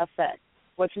mirror effect.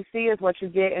 What you see is what you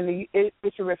get, and it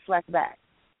should reflect back.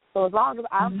 So as long as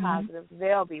I'm positive,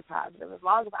 they'll be positive. As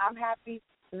long as I'm happy,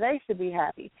 they should be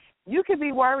happy. You can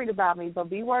be worried about me, but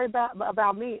be worried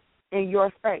about me in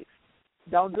your space.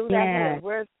 Don't do that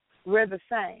here. We're the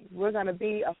same. We're going to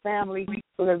be a family.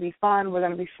 We're going to be fun. We're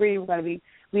going to be free.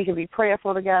 We can be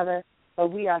prayerful together, but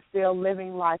we are still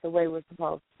living life the way we're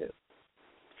supposed to.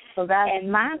 So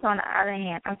and mine's on the other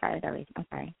hand. I'm sorry, Doris. I'm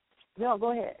sorry. No,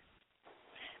 go ahead.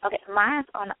 Okay, mine's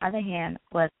on the other hand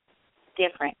was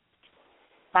different.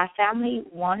 My family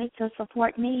wanted to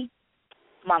support me,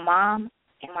 my mom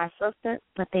and my sister,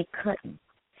 but they couldn't.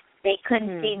 They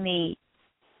couldn't see me.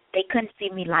 They couldn't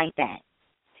see me like that.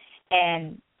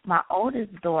 And my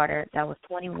oldest daughter, that was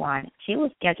 21, she was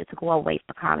scheduled to go away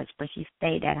for college, but she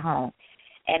stayed at home.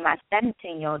 And my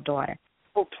 17-year-old daughter,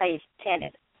 who plays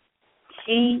tennis,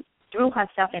 she threw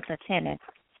herself into tennis.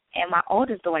 And my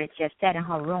oldest daughter just sat in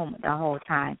her room the whole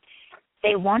time.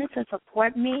 They wanted to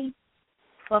support me,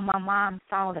 but my mom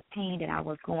saw the pain that I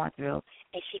was going through,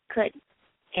 and she couldn't.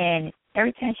 And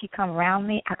every time she come around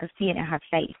me, I could see it in her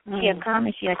face. She'll come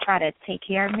and she'll try to take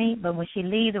care of me, but when she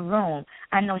leave the room,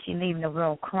 I know she's leaving the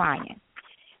room crying.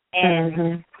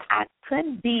 And I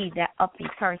couldn't be that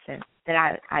upbeat person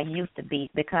that I used to be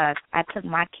because I took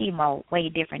my chemo way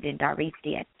different than Doris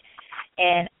did.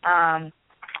 And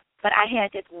but I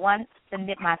had this one,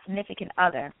 my significant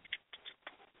other.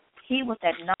 He was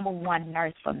that number one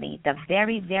nurse for me, the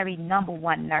very, very number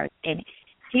one nurse. And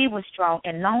he was strong.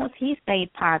 And as long as he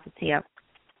stayed positive,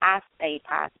 I stayed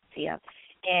positive.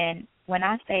 And when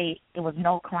I say there was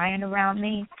no crying around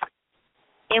me,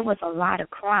 it was a lot of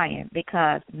crying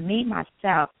because me,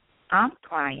 myself, I'm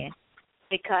crying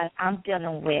because I'm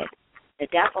dealing with the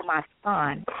death of my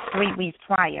son 3 weeks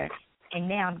prior, and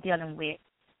now I'm dealing with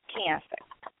cancer.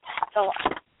 So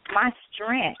my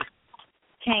strength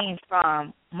came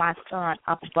from my son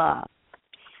up above.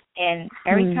 And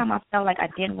every time I felt like I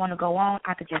didn't want to go on,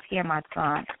 I could just hear my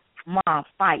son, Mom,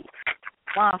 fight.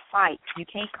 Mom, fight. You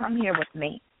can't come here with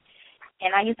me.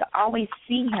 And I used to always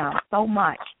see him so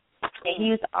much. And he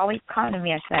used to always come to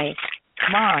me and say,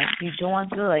 Mom, you're doing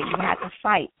good. You have to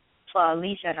fight for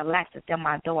Alicia and Alexis. They're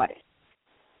my daughters.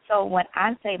 So when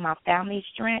I say my family's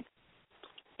strength,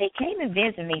 they came and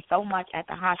visited me so much at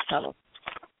the hospital.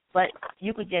 But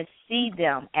you could just see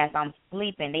them as I'm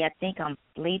sleeping. They think I'm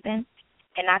sleeping.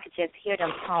 And I could just hear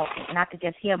them talking. And I could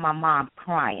just hear my mom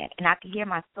crying. And I could hear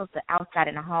my sister outside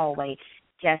in the hallway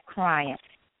just crying.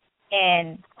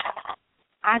 And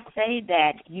I say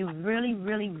that you really,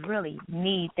 really, really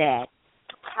need that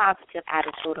positive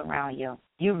attitude around you.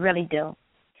 You really do.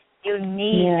 You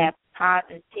need that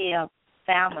positive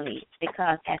family,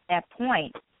 because at that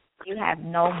point you have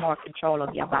no more control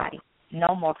of your body.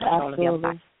 No more control of your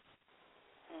body.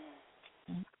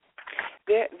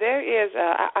 There is.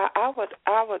 I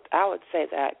would say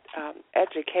that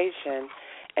education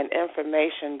and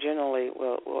information generally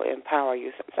will empower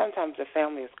you. Sometimes the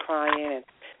family is crying and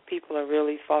people are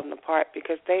really falling apart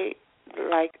because they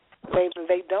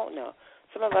don't know.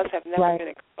 Some of us have never been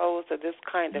exposed to this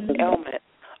kind of ailment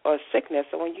or sickness.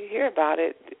 So when you hear about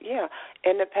it,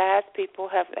 in the past people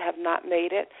have not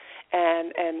made it,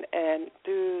 and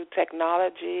through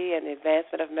technology and the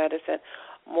advancement of medicine,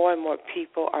 more and more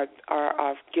people are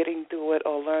getting through it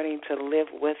or learning to live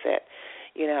with it.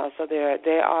 So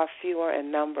there are fewer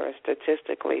in number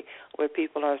statistically where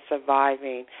people are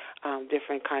surviving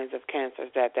different kinds of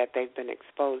cancers that they've been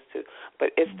exposed to.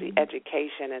 But it's the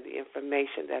education and the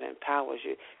information that empowers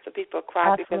you. So people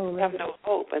cry because they have no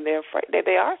hope and they're afraid.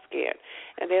 They are scared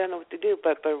and they don't know what to do.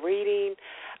 But reading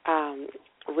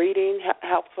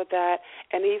helps with that,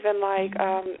 and even like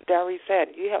Darry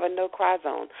said, you have a no-cry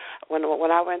zone. When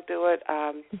I went through it,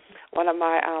 one of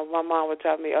my mom would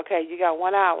tell me, "Okay, you got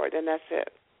 1 hour, then that's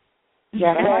it."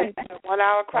 Yeah, right. 1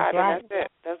 hour cry, then that's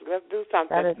it. Let's do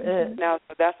something. That is it. Now,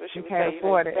 so that's what she would say. You can't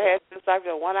afford it. Do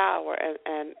something 1 hour,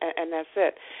 and that's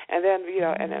it. And then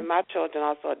and then my children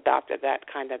also adopted that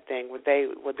kind of thing. Where they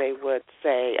would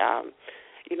say, "Mom,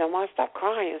 stop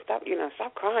crying, stop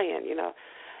crying,"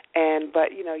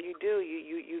 But you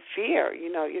fear,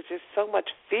 it's just so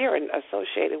much fear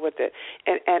associated with it,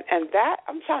 and that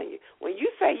I'm telling you, when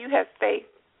you say you have faith,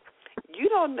 you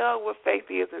don't know what faith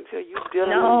is until you're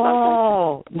dealing with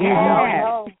something.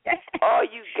 No. All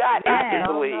you got is to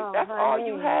believe. That's all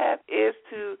you have is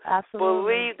to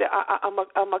believe that I'm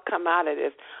gonna come out of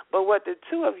this. But what the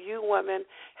two of you women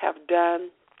have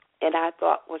done, and I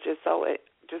thought was just so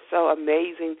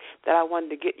amazing that I wanted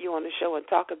to get you on the show and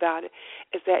talk about it,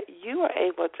 is that you are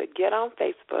able to get on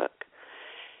Facebook,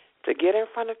 to get in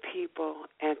front of people,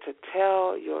 and to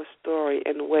tell your story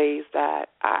in ways that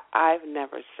I've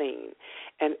never seen.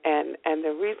 And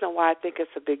the reason why I think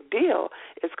it's a big deal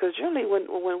is because generally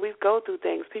when we go through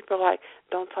things, people are like,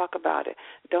 don't talk about it,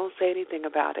 don't say anything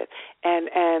about it, and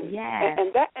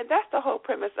that's the whole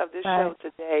premise of this show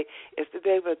today, is to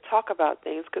be able to talk about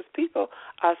things, because people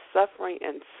are suffering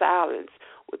in silence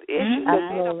with issues that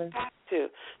they don't have to.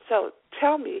 So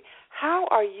tell me, how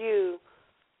are you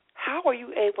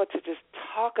able to just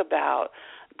talk about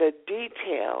the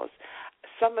details,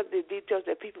 some of the details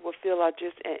that people will feel are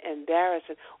just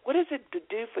embarrassing? What is it to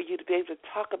do for you to be able to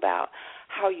talk about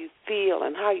how you feel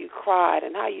and how you cried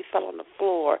and how you fell on the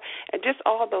floor and just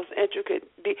all those intricate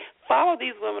follow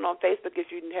these women on Facebook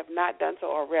if you have not done so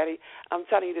already. I'm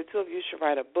telling you, the two of you should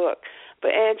write a book.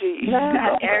 But Angie,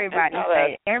 everybody was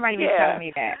telling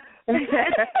me that.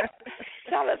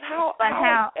 Tell us how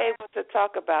are you able to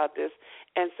talk about this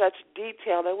in such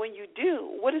detail, and when you do,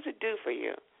 what does it do for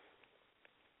you?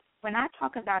 When I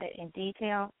talk about it in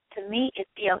detail, to me it's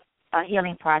still a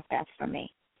healing process for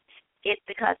me. It's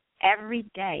because every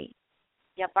day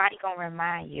your body going to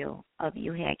remind you of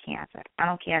you had cancer. I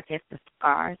don't care if it's the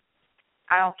scars.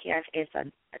 I don't care if it's a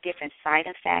different side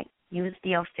effect. You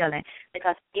still feel it.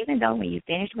 Because even though when you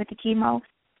finish with the chemo,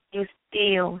 you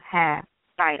still have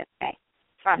side effects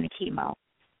from the chemo.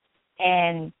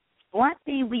 And one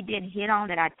thing we didn't hit on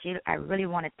that I really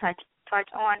want to touch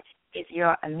on is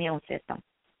your immune system.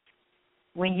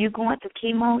 When you're going through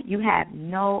chemo, you have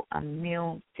no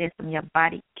immune system. Your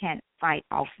body can't fight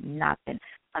off nothing.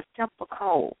 A simple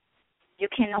cold. You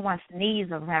cannot want to sneeze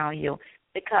around you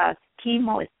because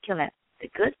chemo is killing the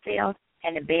good cells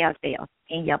and the bad cells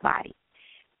in your body.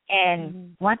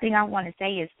 And one thing I want to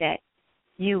say is that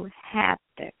you have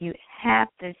to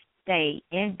stay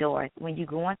indoors when you're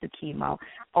going through chemo,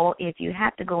 or if you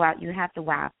have to go out, you have to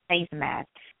wear a face mask,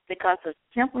 because the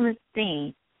simplest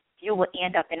thing, you will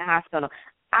end up in the hospital.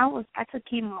 I took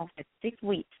chemo for 6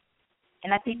 weeks,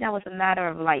 and I think that was a matter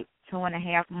of like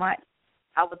 2.5 months.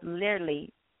 I was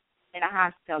literally in a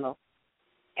hospital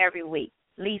every week,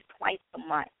 at least twice a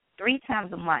month. 3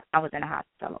 times a month I was in a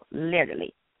hospital,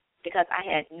 literally, because I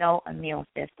had no immune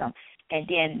system. And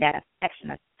then that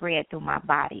infection spread through my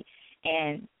body.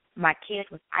 And my kids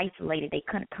was isolated. They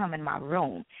couldn't come in my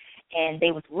room. And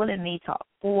they was willing me to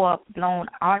 4 blown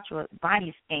ultra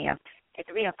body scans at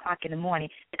 3 o'clock in the morning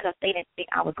because they didn't think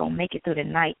I was going to make it through the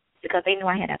night, because they knew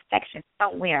I had an infection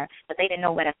somewhere, but they didn't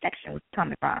know where the infection was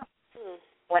coming from.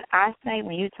 When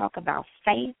you talk about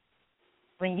faith,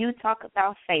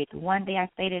 one day I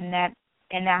stayed in that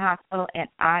hospital, and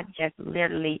I just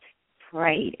literally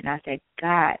prayed, and I said,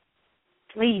 God,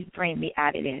 please bring me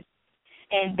out of this.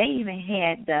 And they even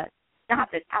had the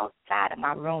stopped us outside of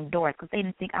my room doors because they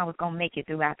didn't think I was going to make it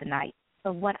throughout the night.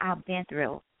 So what I've been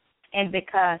through. And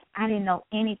because I didn't know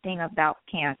anything about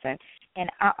cancer, and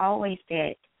I always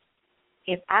said,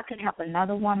 if I could help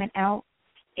another woman out,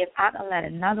 if I could let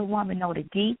another woman know the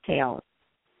details,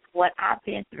 what I've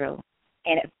been through,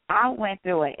 and if I went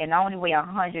through it and I only weigh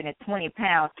 120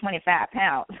 pounds, 25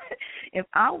 pounds, if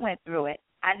I went through it,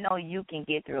 I know you can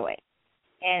get through it.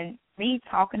 And me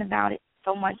talking about it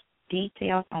so much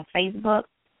details on Facebook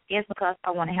is because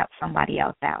I want to help somebody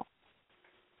else out.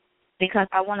 Because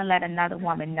I want to let another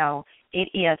woman know it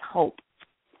is hope.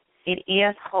 It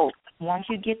is hope. Once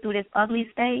you get through this ugly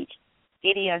stage,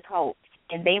 it is hope.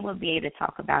 And they will be able to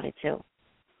talk about it too.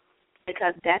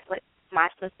 Because that's what my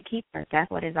sister keeper, that's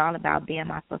what it's all about, being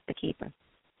my sister keeper.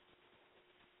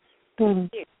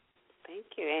 Thank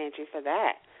you, Angie, for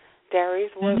that.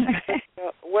 Darius,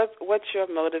 what's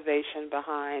your motivation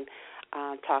behind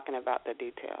talking about the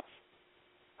details?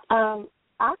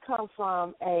 I come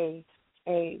from a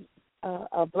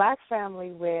black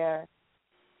family where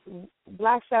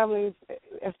black families,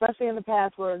 especially in the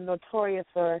past, were notorious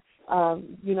for,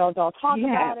 don't talk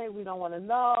about it, we don't want to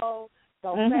know,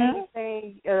 don't say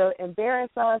anything, it'll embarrass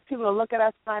us, people will look at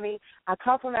us funny. I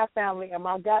come from that family, and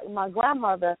my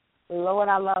grandmother, Lord,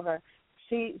 I love her,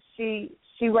 she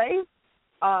raised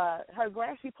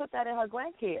she put that in her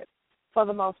grandkids for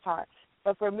the most part.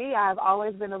 But for me, I've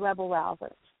always been a rebel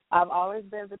rouser. I've always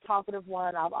been the talkative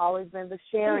one. I've always been the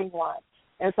sharing one.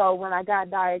 And so when I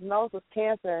got diagnosed with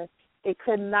cancer, it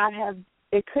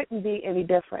couldn't be any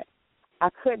different. I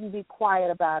couldn't be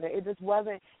quiet about it. It just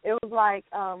wasn't. It was like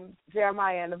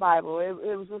Jeremiah in the Bible.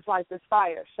 It was just like this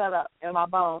fire, shut up, in my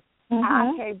bones.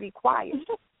 I can't be quiet.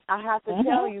 I have to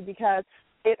tell you, because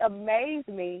it amazed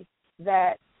me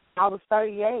that I was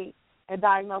 38 and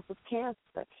diagnosed with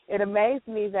cancer. It amazed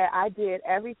me that I did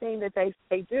everything that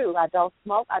they do. I don't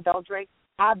smoke. I don't drink.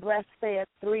 I breastfed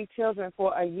 3 children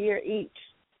for a year each,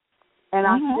 and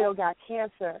I still got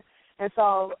cancer. And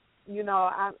so,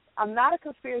 I'm not a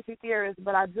conspiracy theorist,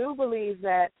 but I do believe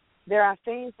that there are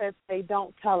things that they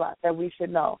don't tell us that we should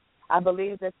know. I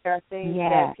believe that there are things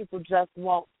that people just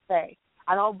won't say.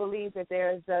 I don't believe that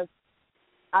there is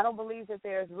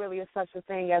really such a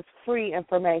thing as free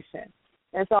information.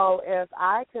 And so if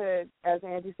I could, as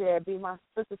Angie said, be my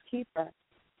sister's keeper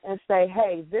and say,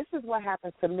 hey, this is what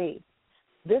happened to me.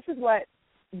 This is what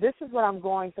I'm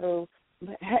going through.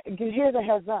 Here's a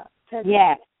heads up.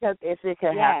 Yes. Because if it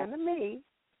can happen to me,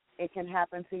 it can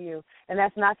happen to you. And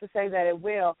that's not to say that it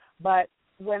will, but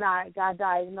when I got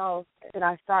diagnosed and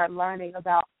I started learning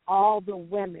about all the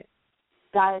women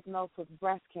diagnosed with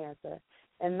breast cancer,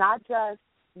 and not just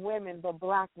women, but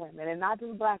black women, and not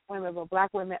just black women, but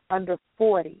black women under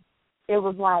 40, it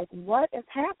was like, what is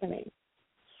happening?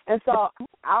 And so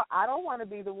I don't want to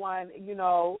be the one,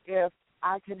 if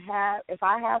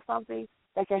I have something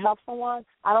that can help someone,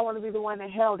 I don't want to be the one that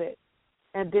held it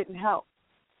and didn't help.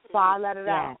 So I let it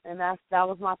out, and that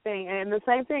was my thing. And the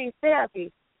same thing,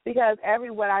 therapy, because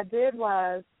what I did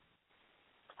was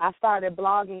I started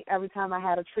blogging every time I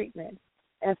had a treatment.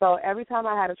 And so every time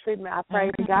I had a treatment, I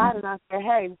prayed to God, and I said,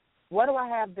 hey, what do I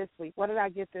have this week? What did I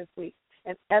get this week?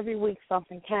 And every week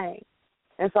something came.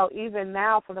 And so even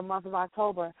now for the month of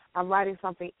October, I'm writing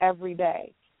something every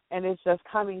day. And it's just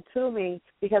coming to me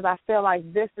because I feel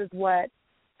like this is what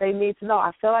they need to know.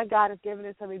 I feel like God has given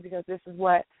it to me because this is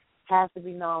what has to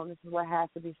be known. This is what has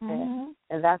to be said.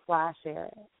 And that's why I share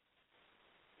it.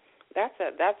 That's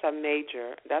a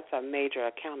major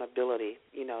accountability,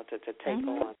 to take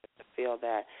on, to feel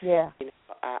that. Yeah.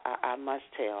 I must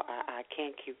tell. I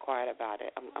can't keep quiet about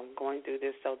it. I'm going through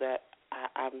this so that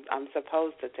I'm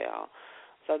supposed to tell.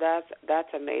 So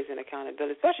that's amazing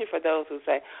accountability, especially for those who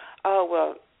say, oh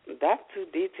well, that's too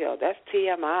detailed. That's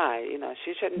TMI.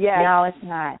 She shouldn't. Yeah. No, it's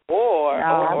not.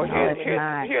 Or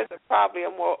here's probably a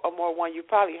more one you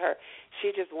probably heard.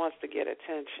 She just wants to get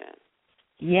attention.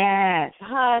 Yes.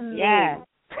 Honey. Yes.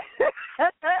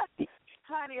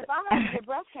 Honey, if I have to get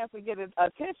breast cancer to get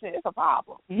attention, it's a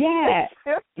problem. Yes.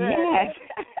 Yes.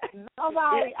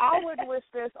 Nobody, I wouldn't wish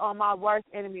this on my worst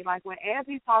enemy. Like when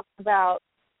Angie talks about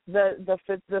the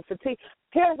fatigue,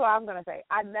 here's what I'm going to say.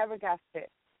 I never got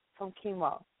sick from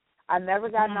chemo. I never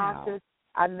got nauseous.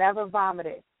 I never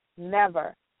vomited.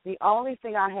 Never. The only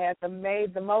thing I had, the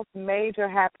most major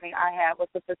happening I had was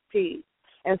the fatigue.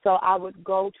 And so I would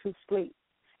go to sleep.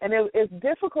 And it's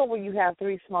difficult when you have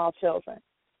 3 small children.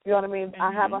 You know what I mean?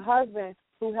 I have a husband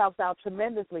who helps out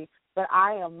tremendously, but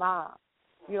I am mom.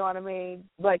 You know what I mean?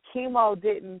 But chemo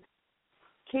didn't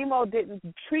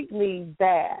treat me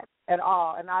bad at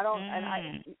all. And I don't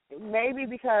and maybe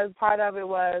because part of it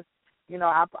was,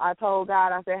 I told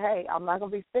God, I said, hey, I'm not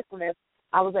going to be sick from this.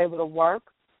 I was able to work.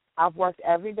 I've worked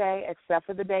every day except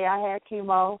for the day I had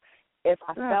chemo. If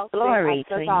I felt glory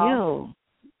sick, I took to off.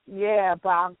 you. Yeah, but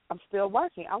I'm still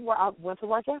working. I went to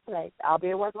work yesterday. I'll be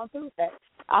at work on Tuesday.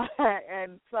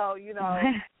 And so,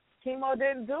 chemo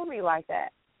didn't do me like that.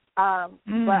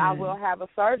 But I will have a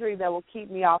surgery that will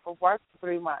keep me off of work for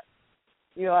 3 months.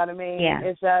 You know what I mean? Yeah.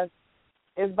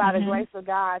 It's by the grace of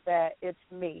God that it's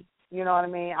me. You know what I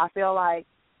mean? I feel like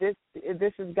this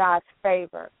is God's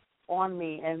favor on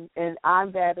me, and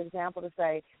I'm that example to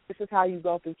say this is how you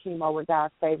go through chemo with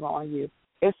God's favor on you.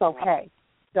 It's okay.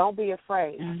 Don't be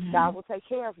afraid. God will take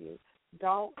care of you.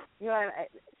 Don't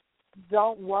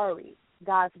worry.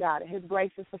 God's got it. His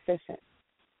grace is sufficient.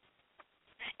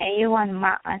 And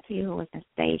my auntie who was in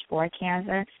stage 4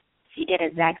 cancer, she did the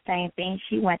exact same thing.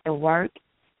 She went to work,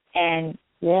 and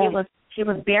she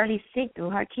was barely sick through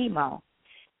her chemo.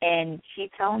 And she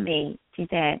told me, she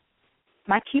said,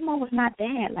 my chemo was not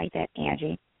bad like that,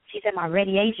 Angie. She said my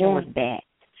radiation was bad.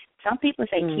 Some people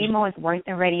say chemo is worse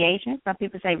than radiation. Some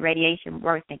people say radiation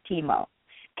worse than chemo.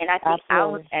 And I think I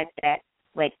was at that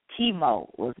where chemo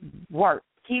was worse.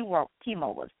 Chemo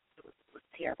was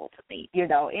terrible to me.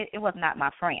 It was not my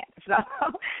friend. So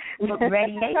but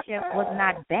radiation was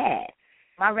not bad.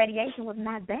 My radiation was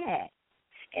not bad.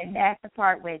 And that's the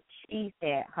part where she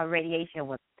said her radiation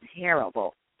was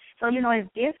terrible. So, it's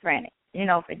different,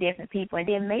 for different people. And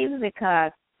then maybe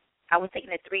because I was taking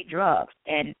the 3 drugs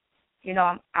and,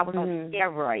 I was on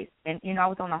steroids and, I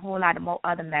was on a whole lot of more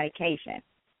other medication.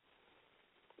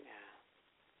 Yeah.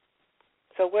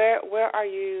 So where are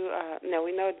you?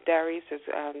 We know Darius is,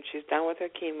 she's done with her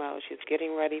chemo. She's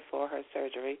getting ready for her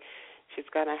surgery. You're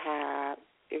going to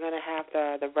have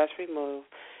the breast removed.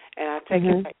 And I take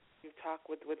it that you talk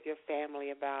with your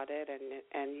family about it,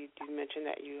 and you mentioned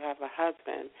that you have a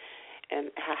husband.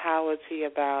 And how is he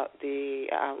about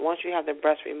once you have the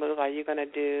breast removed, are you going to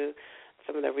do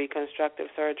some of the reconstructive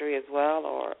surgery as well,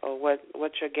 or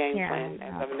what's your game plan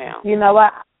as of now? You know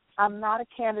what? I'm not a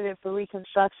candidate for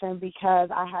reconstruction because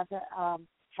I have to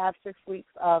have 6 weeks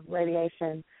of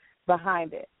radiation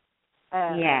behind it.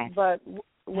 But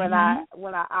when I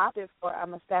opted for a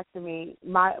mastectomy,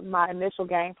 my initial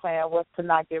game plan was to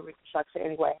not get reconstruction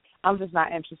anyway. I'm just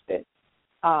not interested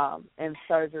in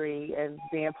surgery and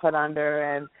being put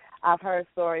under. And I've heard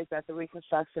stories that the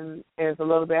reconstruction is a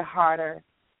little bit harder.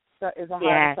 So it's a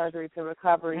harder surgery to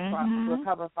recover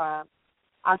from.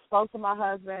 I spoke to my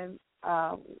husband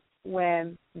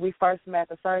when we first met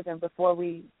the surgeon. Before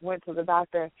we went to the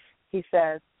doctor, he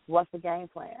says, "What's the game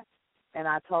plan?" And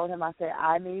I told him, I said,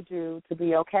 I need you to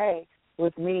be okay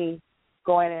with me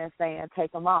going in and saying,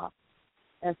 take them off.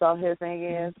 And so his thing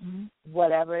is,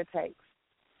 whatever it takes.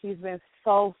 He's been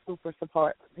so super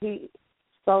supportive.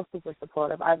 So super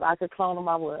supportive. If I could clone him,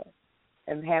 I would,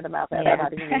 and hand him out to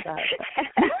everybody who needs a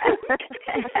husband.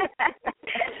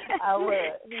 I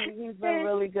would. He's been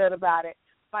really good about it.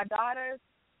 My daughters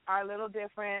are a little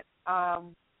different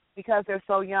because they're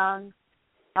so young.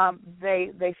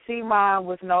 They see Mom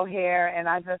with no hair, and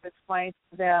I just explained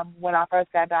to them when I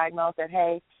first got diagnosed that,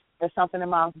 hey, there's something in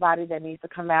Mom's body that needs to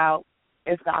come out.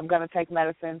 I'm going to take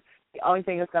medicine. The only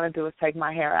thing it's going to do is take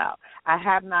my hair out. I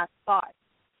have not thought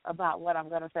about what I'm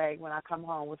going to say when I come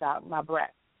home without my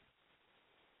breath.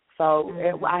 So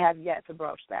I have yet to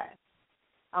broach that.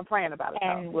 I'm praying about it,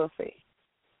 though. We'll see.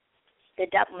 The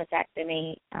double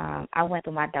mastectomy, I went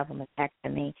through my double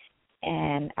mastectomy,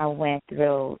 and I went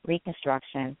through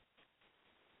reconstruction.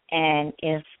 And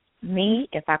if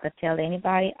I could tell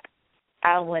anybody,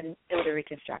 I wouldn't do the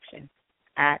reconstruction.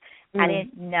 I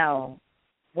didn't know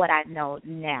what I know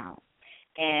now.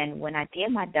 And when I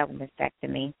did my double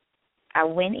mastectomy, I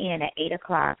went in at 8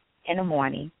 o'clock in the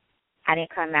morning. I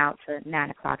didn't come out till 9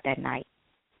 o'clock that night.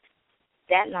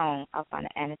 That long up on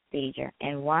the anesthesia.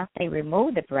 And once they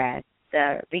removed the breast,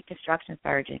 the reconstruction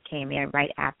surgeon came in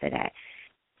right after that.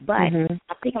 But I'm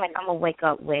thinking like I'm going to wake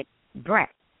up with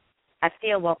breast. I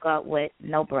still woke up with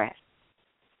no breast.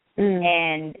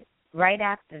 And right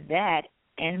after that,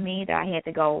 I had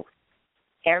to go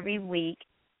every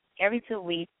 2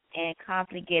 weeks, and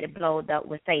constantly get it blowed up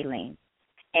with saline.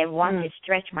 And once it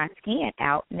stretched my skin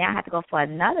out, now I have to go for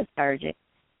another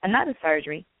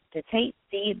surgery to take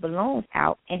these balloons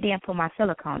out and then put my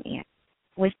silicone in,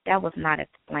 which that was not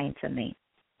explained to me.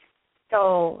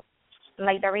 So,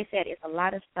 like Doree said, it's a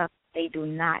lot of stuff they do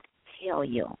not tell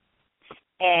you.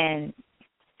 And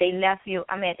they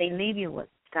leave you with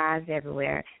scars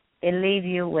everywhere. They leave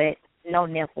you with no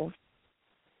nipples.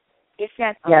 It's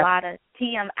just a lot of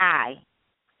TMI,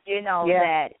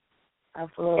 that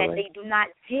absolutely. That they do not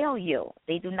tell you.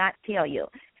 They do not tell you.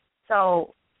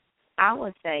 So I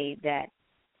would say that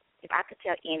if I could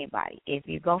tell anybody, if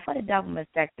you go for the double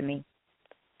mastectomy,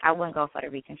 I wouldn't go for the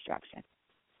reconstruction.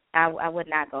 I would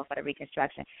not go for the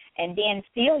reconstruction. And then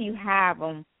still you have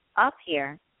them up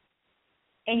here,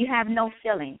 and you have no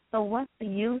feeling. So what's the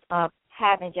use of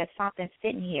having just something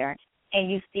sitting here and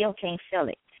you still can't feel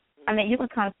it? I mean, you could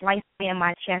come slice me in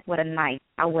my chest with a knife.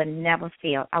 I would never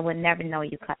feel. I would never know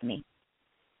you cut me.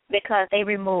 Because they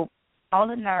remove all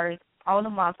the nerves, all the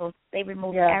muscles. They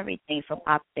remove everything from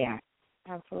up there.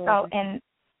 Absolutely. So, and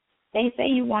they say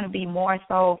you want to be more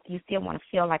so, you still want to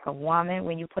feel like a woman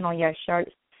when you put on your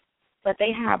shirts. But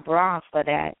they have bras for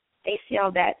that. They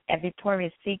sell that at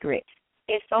Victoria's Secret.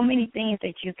 There's so many things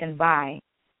that you can buy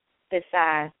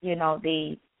besides,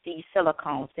 the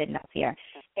silicone sitting up here.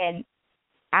 And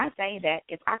I say that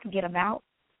if I could get them out,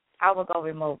 I would go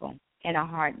remove them in a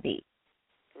heartbeat.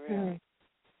 Really?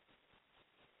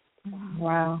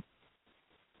 Wow.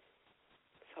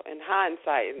 So in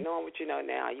hindsight, knowing what you know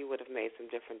now, you would have made some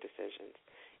different decisions.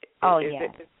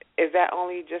 Is that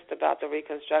only just about the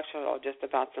reconstruction or just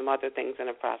about some other things in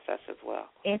the process as well?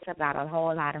 It's about a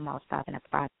whole lot of more stuff in the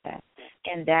process.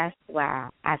 And that's why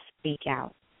I speak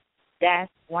out.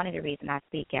 That's one of the reasons I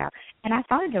speak out. And I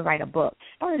started to write a book.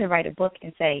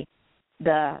 And say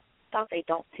the stuff they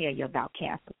don't tell you about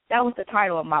cancer. That was the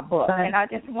title of my book. And I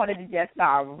just wanted to just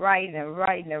start writing.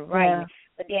 Yeah.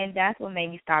 But then that's what made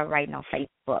me start writing on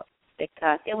Facebook,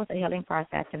 because it was a healing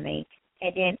process to me.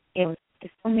 And then it was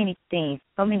just so many things,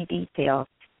 so many details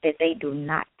that they do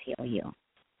not tell you.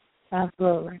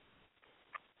 Absolutely.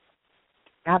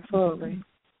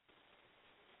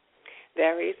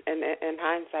 Darius, and in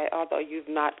hindsight, although you've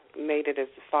not made it as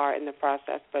far in the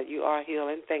process, but you are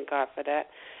healing, thank God for that.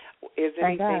 Is there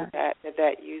anything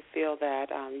that you feel that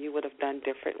you would have done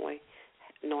differently,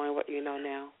 knowing what you know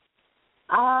now?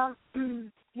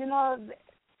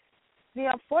 The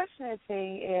unfortunate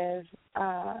thing is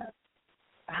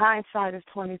hindsight is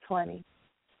 20/20,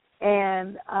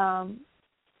 and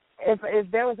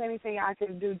if there was anything I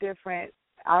could do different,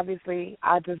 obviously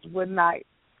I just would not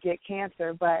get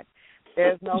cancer, but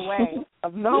there's no way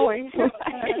of knowing.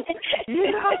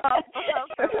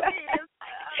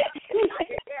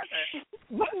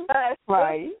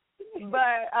 Right.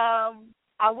 But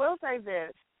I will say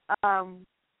this,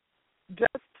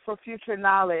 just for future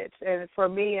knowledge and for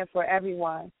me and for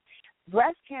everyone,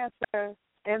 breast cancer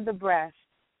in the breast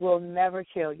will never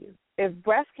kill you. If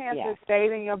breast cancer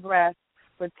stayed in your breast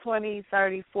for 20,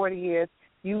 30, 40 years,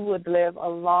 you would live a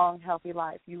long, healthy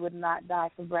life. You would not die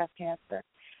from breast cancer.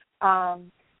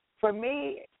 For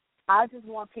me, I just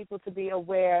want people to be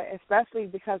aware, especially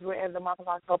because we're in the month of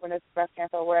October and it's Breast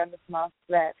Cancer Awareness Month,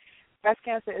 that breast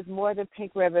cancer is more than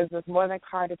pink ribbons, it's more than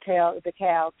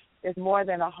decals, it's more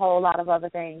than a whole lot of other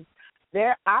things.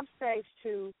 I'm stage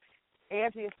 2,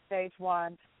 Angie is stage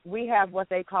 1. We have what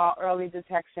they call early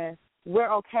detection.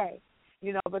 We're okay,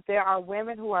 but there are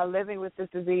women who are living with this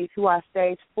disease who are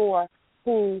stage 4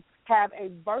 who have a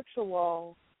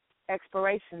virtual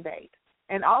expiration date.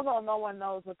 And although no one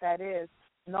knows what that is,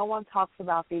 no one talks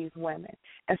about these women.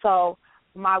 And so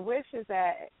my wish is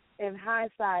that, in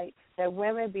hindsight, that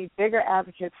women be bigger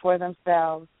advocates for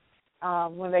themselves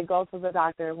when they go to the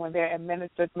doctor, when they're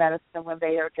administered medicine, when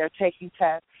they're taking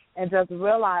tests, and just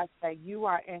realize that you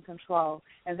are in control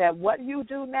and that what you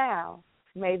do now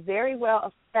may very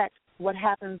well affect what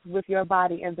happens with your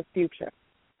body in the future.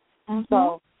 Mm-hmm.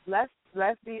 So let's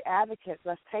be advocates.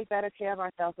 Let's take better care of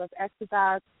ourselves. Let's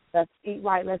exercise. Let's eat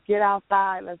right. Let's get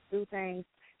outside. Let's do things.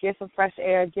 Get some fresh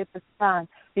air. Get the sun.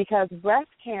 Because breast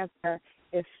cancer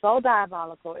is so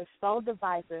diabolical. It's so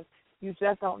divisive. You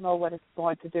just don't know what it's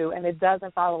going to do, and it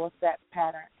doesn't follow a set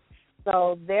pattern.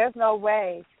 So there's no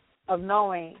way of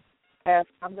knowing if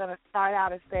I'm going to start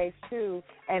out at stage 2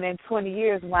 and in 20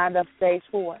 years wind up stage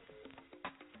 4.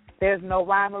 There's no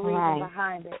rhyme or reason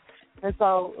behind it. And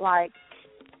so,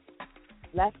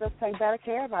 let's just take better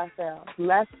care of ourselves.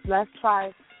 Let's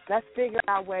figure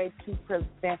out ways to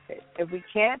prevent it. If we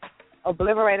can't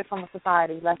obliterate it from the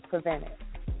society, let's prevent it.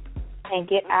 And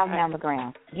get our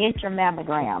mammograms. Get your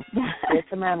mammograms. Get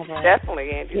your mammograms. Definitely,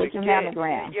 Angie. Get your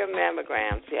mammograms. Your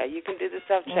mammograms. Yeah, you can do the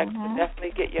self-checks, but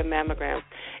definitely get your mammograms.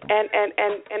 And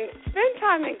spend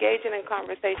time engaging in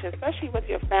conversation, especially with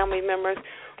your family members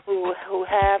who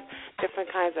have different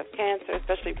kinds of cancer,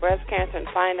 especially breast cancer, and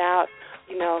find out,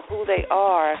 who they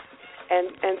are,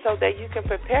 and so that you can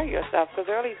prepare yourself,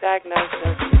 because early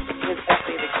diagnosis is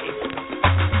definitely the key.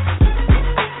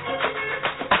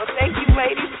 Well, thank you,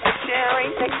 ladies, for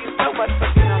sharing. Thank you so much for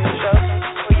being on the show. Thank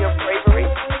you for your bravery,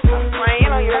 for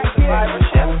praying on your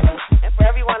survivorship, and for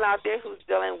everyone out there who's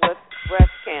dealing with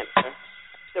breast cancer.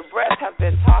 The breasts have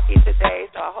been talking today,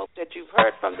 so I hope that you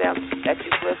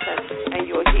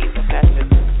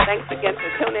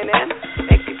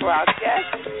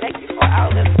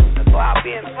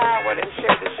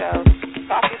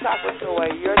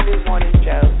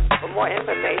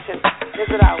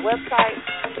our website,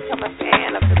 become a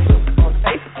fan of the group on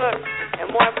Facebook,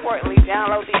 and more importantly,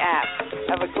 download the app.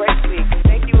 Have a great week.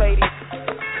 Thank you, ladies.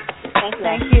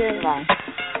 Thank you. Bye.